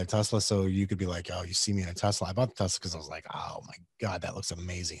didn't buy the Tesla. So you could be like, oh, you see me in a Tesla. I bought the Tesla because I was like, oh my God, that looks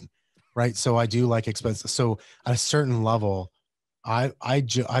amazing. Right. So I do like expensive. So at a certain level, I've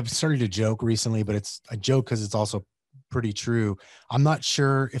started to joke recently, but it's a joke because it's also pretty true. I'm not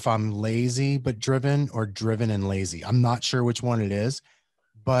sure if I'm lazy but driven, or driven and lazy. I'm not sure which one it is,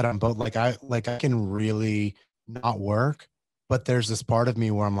 but I'm both. Like I can really not work, but there's this part of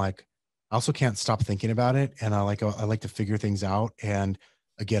me where I'm like, I also can't stop thinking about it, and I like to figure things out. And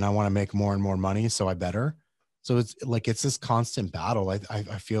again, I want to make more and more money, so I better. So it's like it's this constant battle. I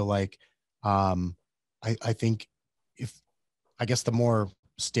feel like, um, I think if I guess the more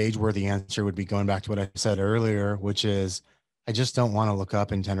stage worthy answer would be going back to what I said earlier, which is I just don't want to look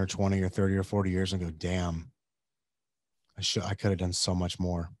up in 10 or 20 or 30 or 40 years and go, damn, I could have done so much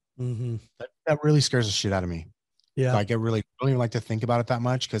more. mm-hmm. That really scares the shit out of me. Yeah. Like I really don't even like to think about it that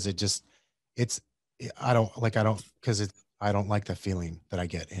much, because it's because I don't like the feeling that I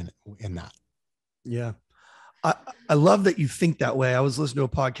get in that. Yeah. I, I love that you think that way. I was listening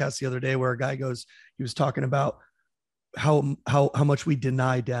to a podcast the other day where a guy goes, he was talking about how much we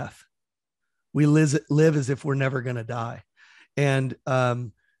deny death. We live as if we're never going to die. And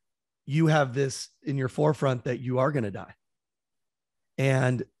you have this in your forefront that you are going to die.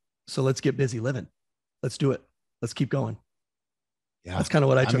 And so let's get busy living. Let's do it. Let's keep going. Yeah. That's kind of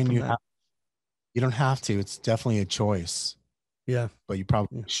what I took from that. You don't have to. It's definitely a choice. Yeah. But you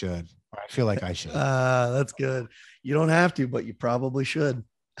probably should. I feel like I should. That's good. You don't have to, but you probably should.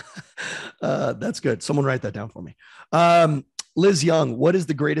 That's good. Someone write that down for me. Liz Young, what is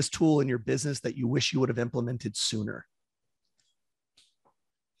the greatest tool in your business that you wish you would have implemented sooner?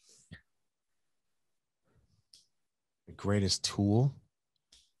 The greatest tool?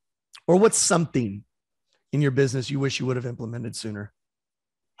 Or what's something in your business you wish you would have implemented sooner?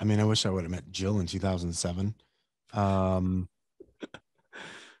 I mean, I wish I would have met Jill in 2007. All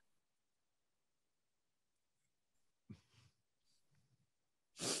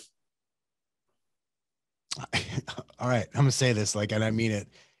right, I'm gonna say this and I mean it.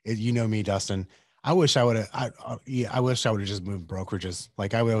 You know me, Dustin. I wish I would have. I wish I would have just moved brokerages.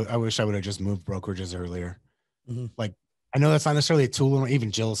 I wish I would have just moved brokerages earlier. Mm-hmm. I know that's not necessarily a tool.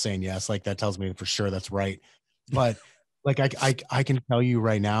 Even Jill is saying yes. That tells me for sure that's right. But I can tell you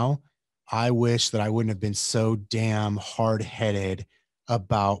right now, I wish that I wouldn't have been so damn hard-headed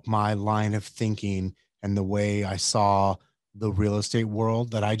about my line of thinking and the way I saw the real estate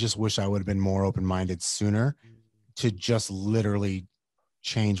world, that I just wish I would have been more open-minded sooner to just literally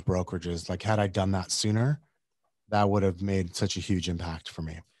change brokerages. Had I done that sooner, that would have made such a huge impact for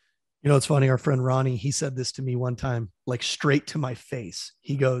me. You know, it's funny. Our friend Ronnie, he said this to me one time, straight to my face.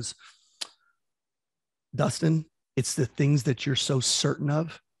 He goes, Dustin, it's the things that you're so certain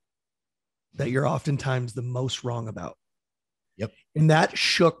of that you're oftentimes the most wrong about. Yep. And that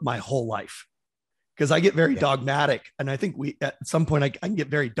shook my whole life, because I get very dogmatic. And I think at some point I can get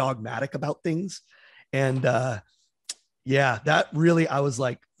very dogmatic about things. And yeah, that really, I was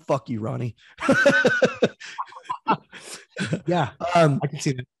like, fuck you, Ronnie. Yeah, I can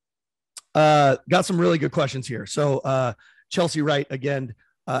see that. Got some really good questions here. So Chelsea Wright, again,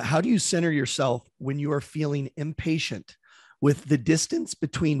 how do you center yourself when you are feeling impatient with the distance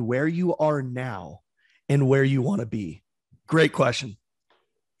between where you are now and where you want to be? Great question.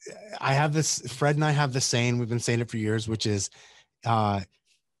 I have this, Fred and I have the saying, we've been saying it for years, which is, and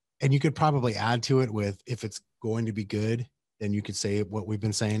you could probably add to it with, if it's going to be good, then you could say what we've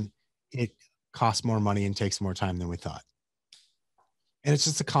been saying. It costs more money and takes more time than we thought. And it's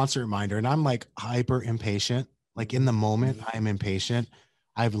just a constant reminder. And I'm hyper impatient. In the moment, I'm impatient.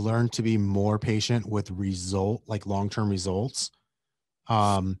 I've learned to be more patient with long-term results.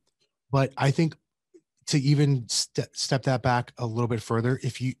 But I think to even step that back a little bit further,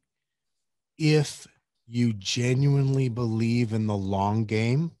 if you genuinely believe in the long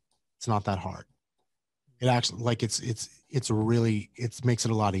game, it's not that hard. It actually, it makes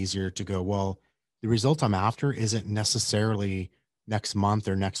it a lot easier to go, well, the result I'm after isn't necessarily next month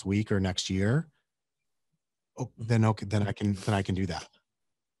or next week or next year. Then I can do that.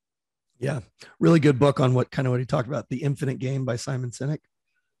 Yeah. Really good book on what he talked about, The Infinite Game by Simon Sinek.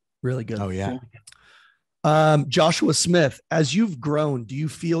 Really good. Oh yeah. Joshua Smith, as you've grown, do you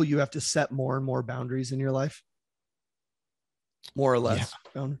feel you have to set more and more boundaries in your life? More or less.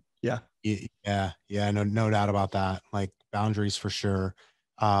 Yeah. Yeah. No doubt about that. Boundaries for sure.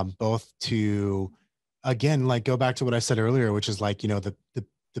 Both to, again, go back to what I said earlier, which is the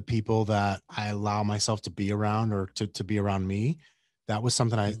people that I allow myself to be around, or to be around me. That was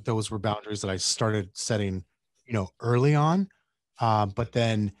something those were boundaries that I started setting, early on. But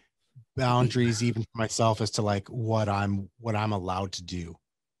then boundaries even for myself as to what I'm allowed to do,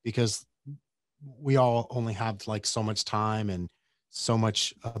 because we all only have so much time and so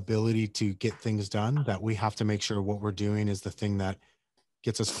much ability to get things done, that we have to make sure what we're doing is the thing that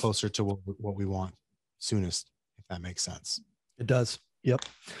gets us closer to what we want soonest, if that makes sense. It does. Yep.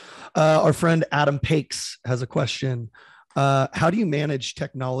 Our friend Adam Pakes has a question. How do you manage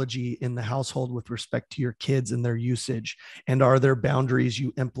technology in the household with respect to your kids and their usage? And are there boundaries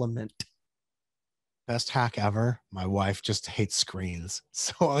you implement? Best hack ever. My wife just hates screens.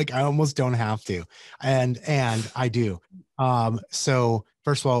 So I almost don't have to. And I do. So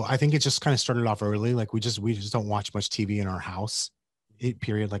first of all, I think it just kind of started off early. We just don't watch much TV in our house,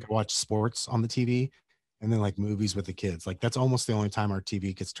 period. I watch sports on the TV, and then movies with the kids. That's almost the only time our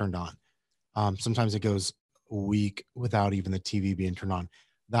TV gets turned on. Sometimes it goes a week without even the TV being turned on.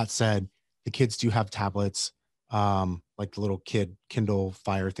 That said, the kids do have tablets, the little kid Kindle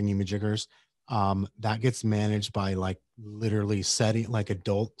Fire thingy majiggers. that gets managed by like literally setting like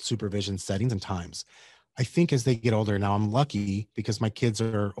adult supervision settings and times. I think as they get older now, I'm lucky because my kids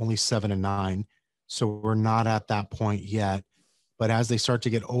are only 7 and 9. So we're not at that point yet. But as they start to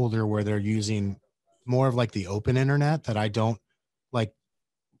get older, where they're using more of like the open internet that I don't like,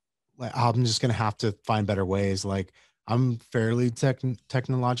 I'm just going to have to find better ways. Like I'm fairly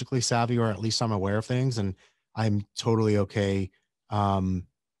technologically savvy, or at least I'm aware of things, and I'm totally okay. Um,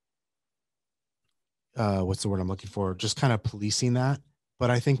 what's the word I'm looking for? Just kind of policing that. But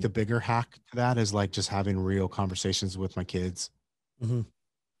I think the bigger hack to that is like just having real conversations with my kids. Mm-hmm.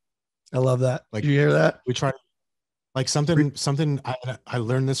 I love that. Like Did you hear that? we try like something I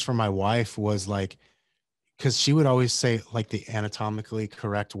learned this from my wife was like, because she would always say like the anatomically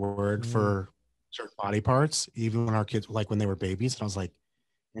correct word Mm, for certain body parts, even when our kids, like when they were babies. And I was like,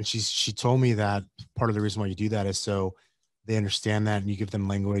 and she told me that part of the reason why you do that is so they understand that and you give them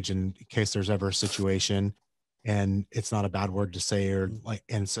language in case there's ever a situation and it's not a bad word to say or mm, like,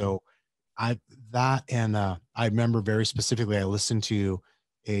 and so I that and I remember very specifically I listened to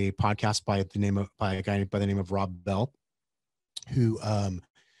a podcast by a guy by the name of Rob Bell, who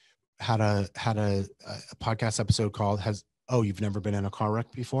had a podcast episode called has oh you've never been in a car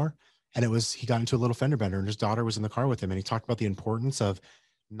wreck before, and it was he got into a little fender bender and his daughter was in the car with him and he talked about the importance of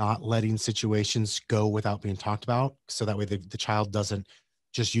not letting situations go without being talked about so that way the child doesn't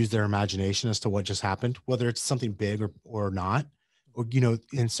just use their imagination as to what just happened, whether it's something big or not, or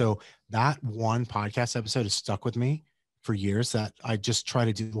and so that one podcast episode has stuck with me for years, that I just try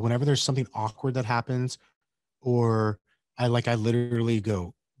to do whenever there's something awkward that happens, or I literally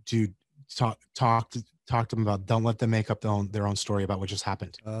go, dude, talk to them about, don't let them make up their own story about what just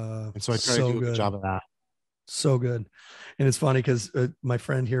happened. And so I try to so do a good good. job of that. So good. And it's funny because my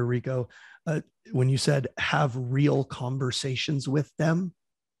friend here, Rico, when you said have real conversations with them,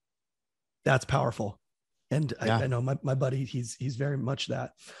 that's powerful. And Yeah. I know my buddy, he's very much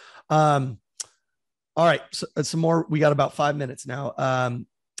that. Um, all right. So, some more. We got about 5 minutes now.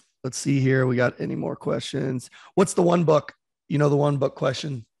 Let's see here. We got any more questions? What's the one book? You know, the one book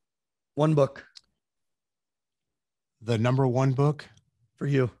question. One book The number one book. for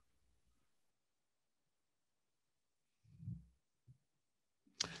you.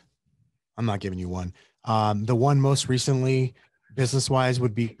 I'm not giving you one. The one most recently, business wise,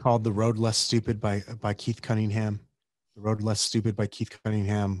 would be called "The Road Less Stupid" by Keith Cunningham. "The Road Less Stupid" by Keith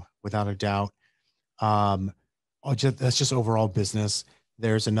Cunningham, without a doubt. Um, that's just overall business.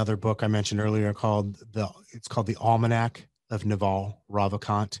 There's another book I mentioned earlier called the Almanac of Naval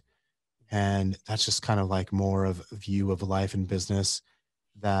Ravikant, and that's just kind of like more of a view of life and business.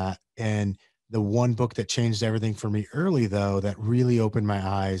 That and the one book that changed everything for me early, though, that really opened my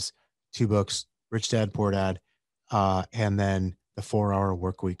eyes, two books: Rich Dad Poor Dad, and then The 4 Hour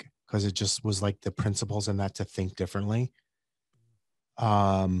Work Week, because it just was like the principles in that to think differently.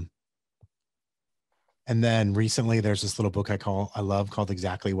 Um, and then recently, there's this little book I love called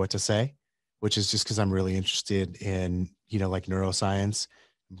Exactly What to Say, which is just because I'm really interested in like neuroscience,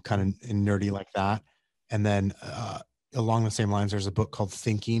 I'm kind of nerdy like that. And then along the same lines, there's a book called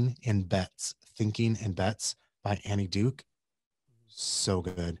Thinking and Bets by Annie Duke. So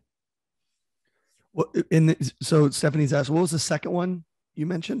good. What so Stephanie's asked, what was the second one you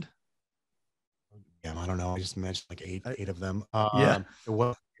mentioned? Yeah, I don't know. I just mentioned like I, eight of them. yeah,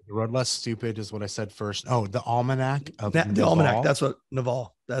 The Road Less Stupid is what I said first. Oh, the Almanac of the Almanac. Naval. That's what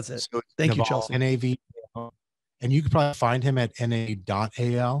Naval. That's it. So it's Thank you, Naval, Chelsea. NAV. And you could probably find him at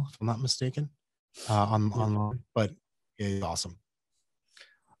na.al, if I'm not mistaken, online. But it's awesome.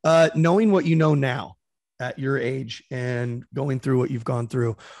 Knowing what you know now at your age and going through what you've gone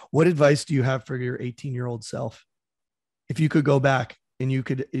through, what advice do you have for your 18-year-old self? If you could go back and you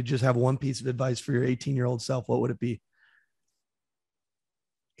could just have one piece of advice for your 18-year-old self, what would it be?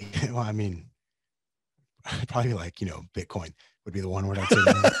 Well, I mean, probably like, Bitcoin would be the one word I'd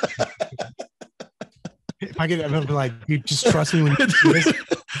say. If I could, I'd be like, dude, just trust me when you do this.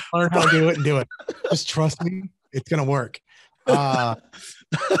 Learn how to do it and do it. Just trust me. It's going to work. And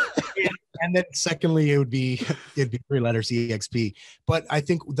then secondly, it'd be 3 letters EXP. But I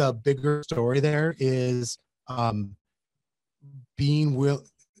think the bigger story there is I've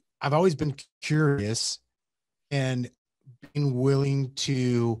always been curious and being willing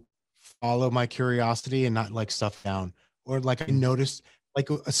to follow my curiosity and not like stuff down. Or like I noticed, like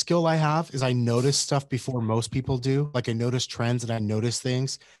a skill I have is I notice stuff before most people do. Like I notice trends and I notice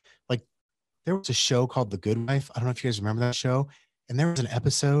things. Like there was a show called The Good Wife. I don't know if you guys remember that show. And there was an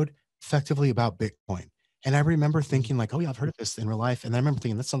episode effectively about Bitcoin. And I remember thinking like, oh yeah, I've heard of this in real life. And I remember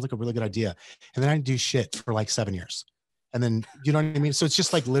thinking that sounds like a really good idea. And then I do shit for like 7 years. And then, you know what I mean? So it's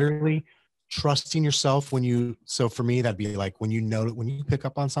just like literally trusting yourself so for me, that'd be like when you pick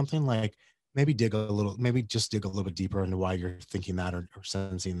up on something, like maybe just dig a little bit deeper into why you're thinking that or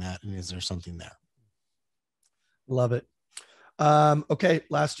sensing that. And is there something there? Love it. Okay.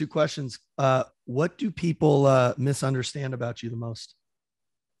 Last two questions. What do people misunderstand about you the most?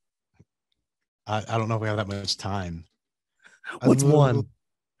 I don't know if we have that much time. What's one?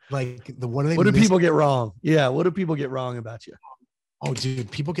 Like what do people get wrong? Yeah. What do people get wrong about you? Oh, dude,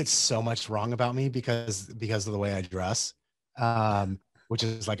 people get so much wrong about me because of the way I dress, which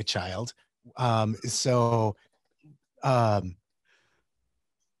is like a child. So I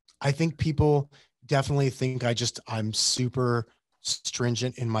think people definitely think I'm super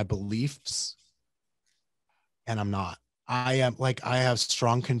stringent in my beliefs, and I'm not. I have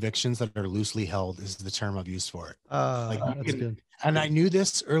strong convictions that are loosely held is the term I've used for it. That's good. And I knew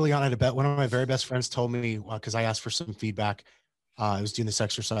this early on at a bet. One of my very best friends told me, because I asked for some feedback. I was doing this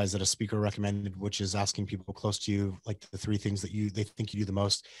exercise that a speaker recommended, which is asking people close to you, like the three things that they think you do the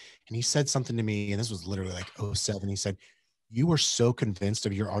most. And he said something to me, and this was literally like '07. He said, "You were so convinced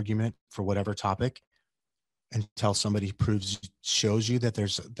of your argument for whatever topic until somebody shows you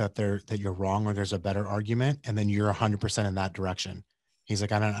that you're wrong or there's a better argument, and then you're 100% in that direction." He's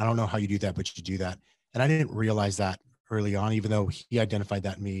like, I don't know how you do that, but you do that. And I didn't realize that early on, even though he identified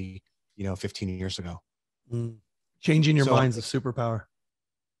that in me, 15 years ago. Changing your mind's a superpower.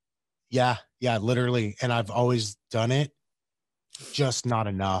 Yeah, literally. And I've always done it, just not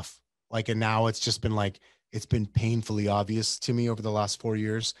enough. And now it's just been it's been painfully obvious to me over the last 4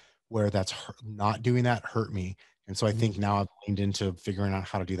 years where not doing that hurt me. And so I think now I've leaned into figuring out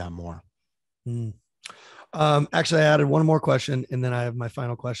how to do that more. Actually, I added one more question, and then I have my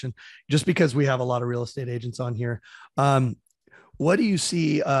final question, just because we have a lot of real estate agents on here. What do you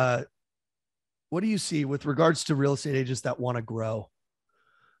see? What do you see with regards to real estate agents that want to grow,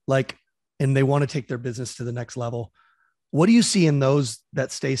 and they want to take their business to the next level? What do you see in those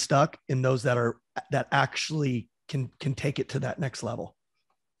that stay stuck, in those that actually can take it to that next level?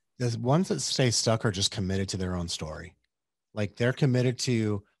 The ones that stay stuck are just committed to their own story. They're committed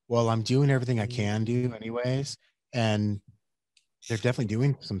to, well, I'm doing everything I can do anyways. And they're definitely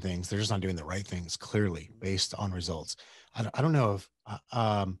doing some things. They're just not doing the right things, clearly, based on results. I don't know if,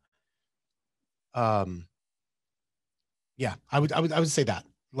 yeah, I would say that.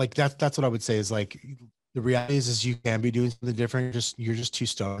 That's what I would say is the reality is you can be doing something different. You're just too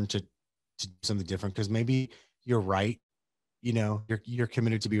stubborn to do something different, because maybe you're right. You're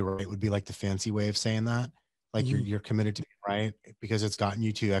committed to be right would be the fancy way of saying that. You're committed to be right because it's gotten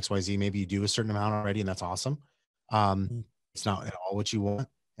you to XYZ. Maybe you do a certain amount already, and that's awesome. It's not at all what you want.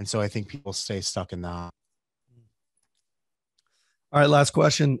 And so I think people stay stuck in that. All right, last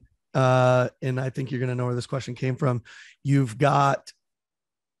question. And I think you're going to know where this question came from. You've got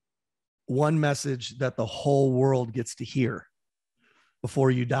one message that the whole world gets to hear before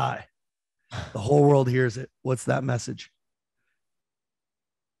you die. The whole world hears it. What's that message?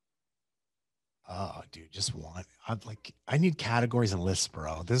 Oh, dude, just one. I need categories and lists,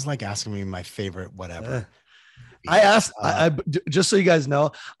 bro. This is like asking me my favorite whatever. I asked, just so you guys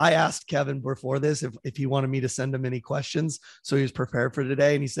know, I asked Kevin before this if he wanted me to send him any questions, so he was prepared for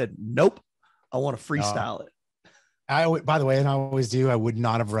today, and he said, "Nope, I want to freestyle it." By the way, and I always do, I would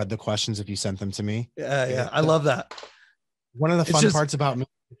not have read the questions if you sent them to me. Yeah, I love that. One of the fun parts about me,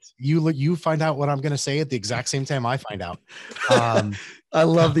 you find out what I'm going to say at the exact same time I find out. I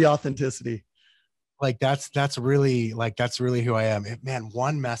love the authenticity. That's really who I am. Man,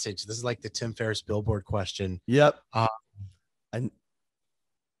 one message. This is like the Tim Ferriss billboard question. Yep.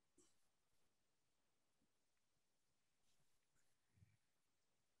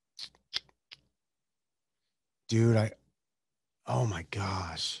 Dude, oh my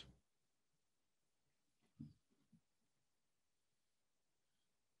gosh.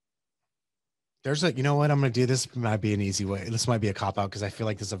 There's you know what I'm going to do? This might be an easy way. This might be a cop out because I feel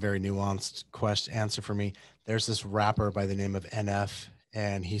like this is a very nuanced answer for me. There's this rapper by the name of NF,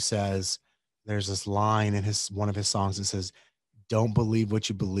 and he says, there's this line in one of his songs that says, "Don't believe what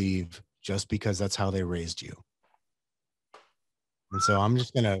you believe just because that's how they raised you." And so I'm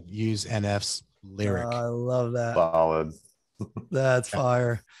just going to use NF's lyric. I love that. Solid. That's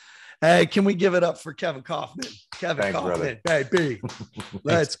fire. Hey, can we give it up for Kevin Kaufman? Thanks, Kaufman, brother. Baby.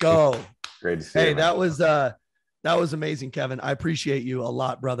 Let's go. Great to see you. Hey, man. that was amazing, Kevin. I appreciate you a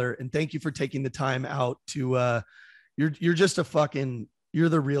lot, brother. And thank you for taking the time out to you're just a fucking You're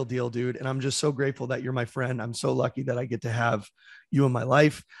the real deal, dude. And I'm just so grateful that you're my friend. I'm so lucky that I get to have you in my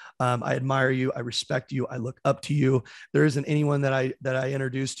life. I admire you. I respect you. I look up to you. There isn't anyone that I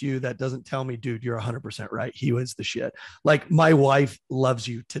introduced to you that doesn't tell me, dude, you're 100% right. He was the shit. Like my wife loves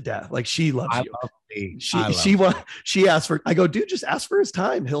you to death. Like she loves I you. love me. She she she asked for. I go, dude, just ask for his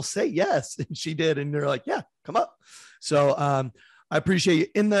time. He'll say yes. And she did. And they're like, yeah, come up. So I appreciate you.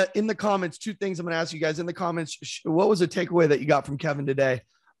 In the comments, two things I'm going to ask you guys in the comments. What was a takeaway that you got from Kevin today?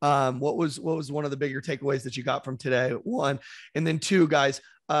 What was one of the bigger takeaways that you got from today? One, and then two, guys,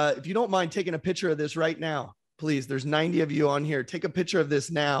 if you don't mind taking a picture of this right now, please. There's 90 of you on here. Take a picture of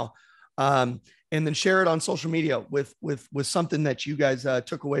this now, and then share it on social media with something that you guys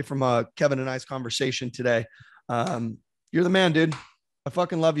took away from Kevin and I's conversation today. You're the man, dude. I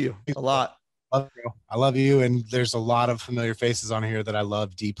fucking love you a lot. I love you. And there's a lot of familiar faces on here that I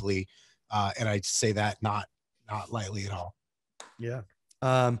love deeply. And I say that not lightly at all. Yeah.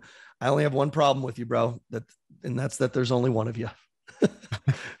 I only have one problem with you, bro. And that's that there's only one of you.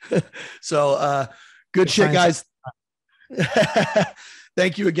 So good shit, guys.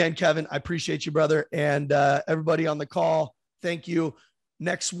 Thank you again, Kevin. I appreciate you, brother. And everybody on the call, thank you.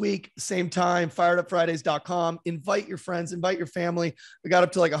 Next week, same time, firedupfridays.com. Invite your friends, invite your family. We got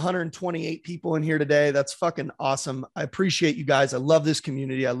up to like 128 people in here today. That's fucking awesome. I appreciate you guys. I love this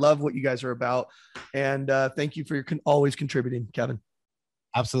community. I love what you guys are about. And thank you for your always contributing, Kevin.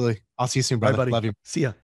 Absolutely. I'll see you soon, brother. Bye, buddy. Love you. See ya.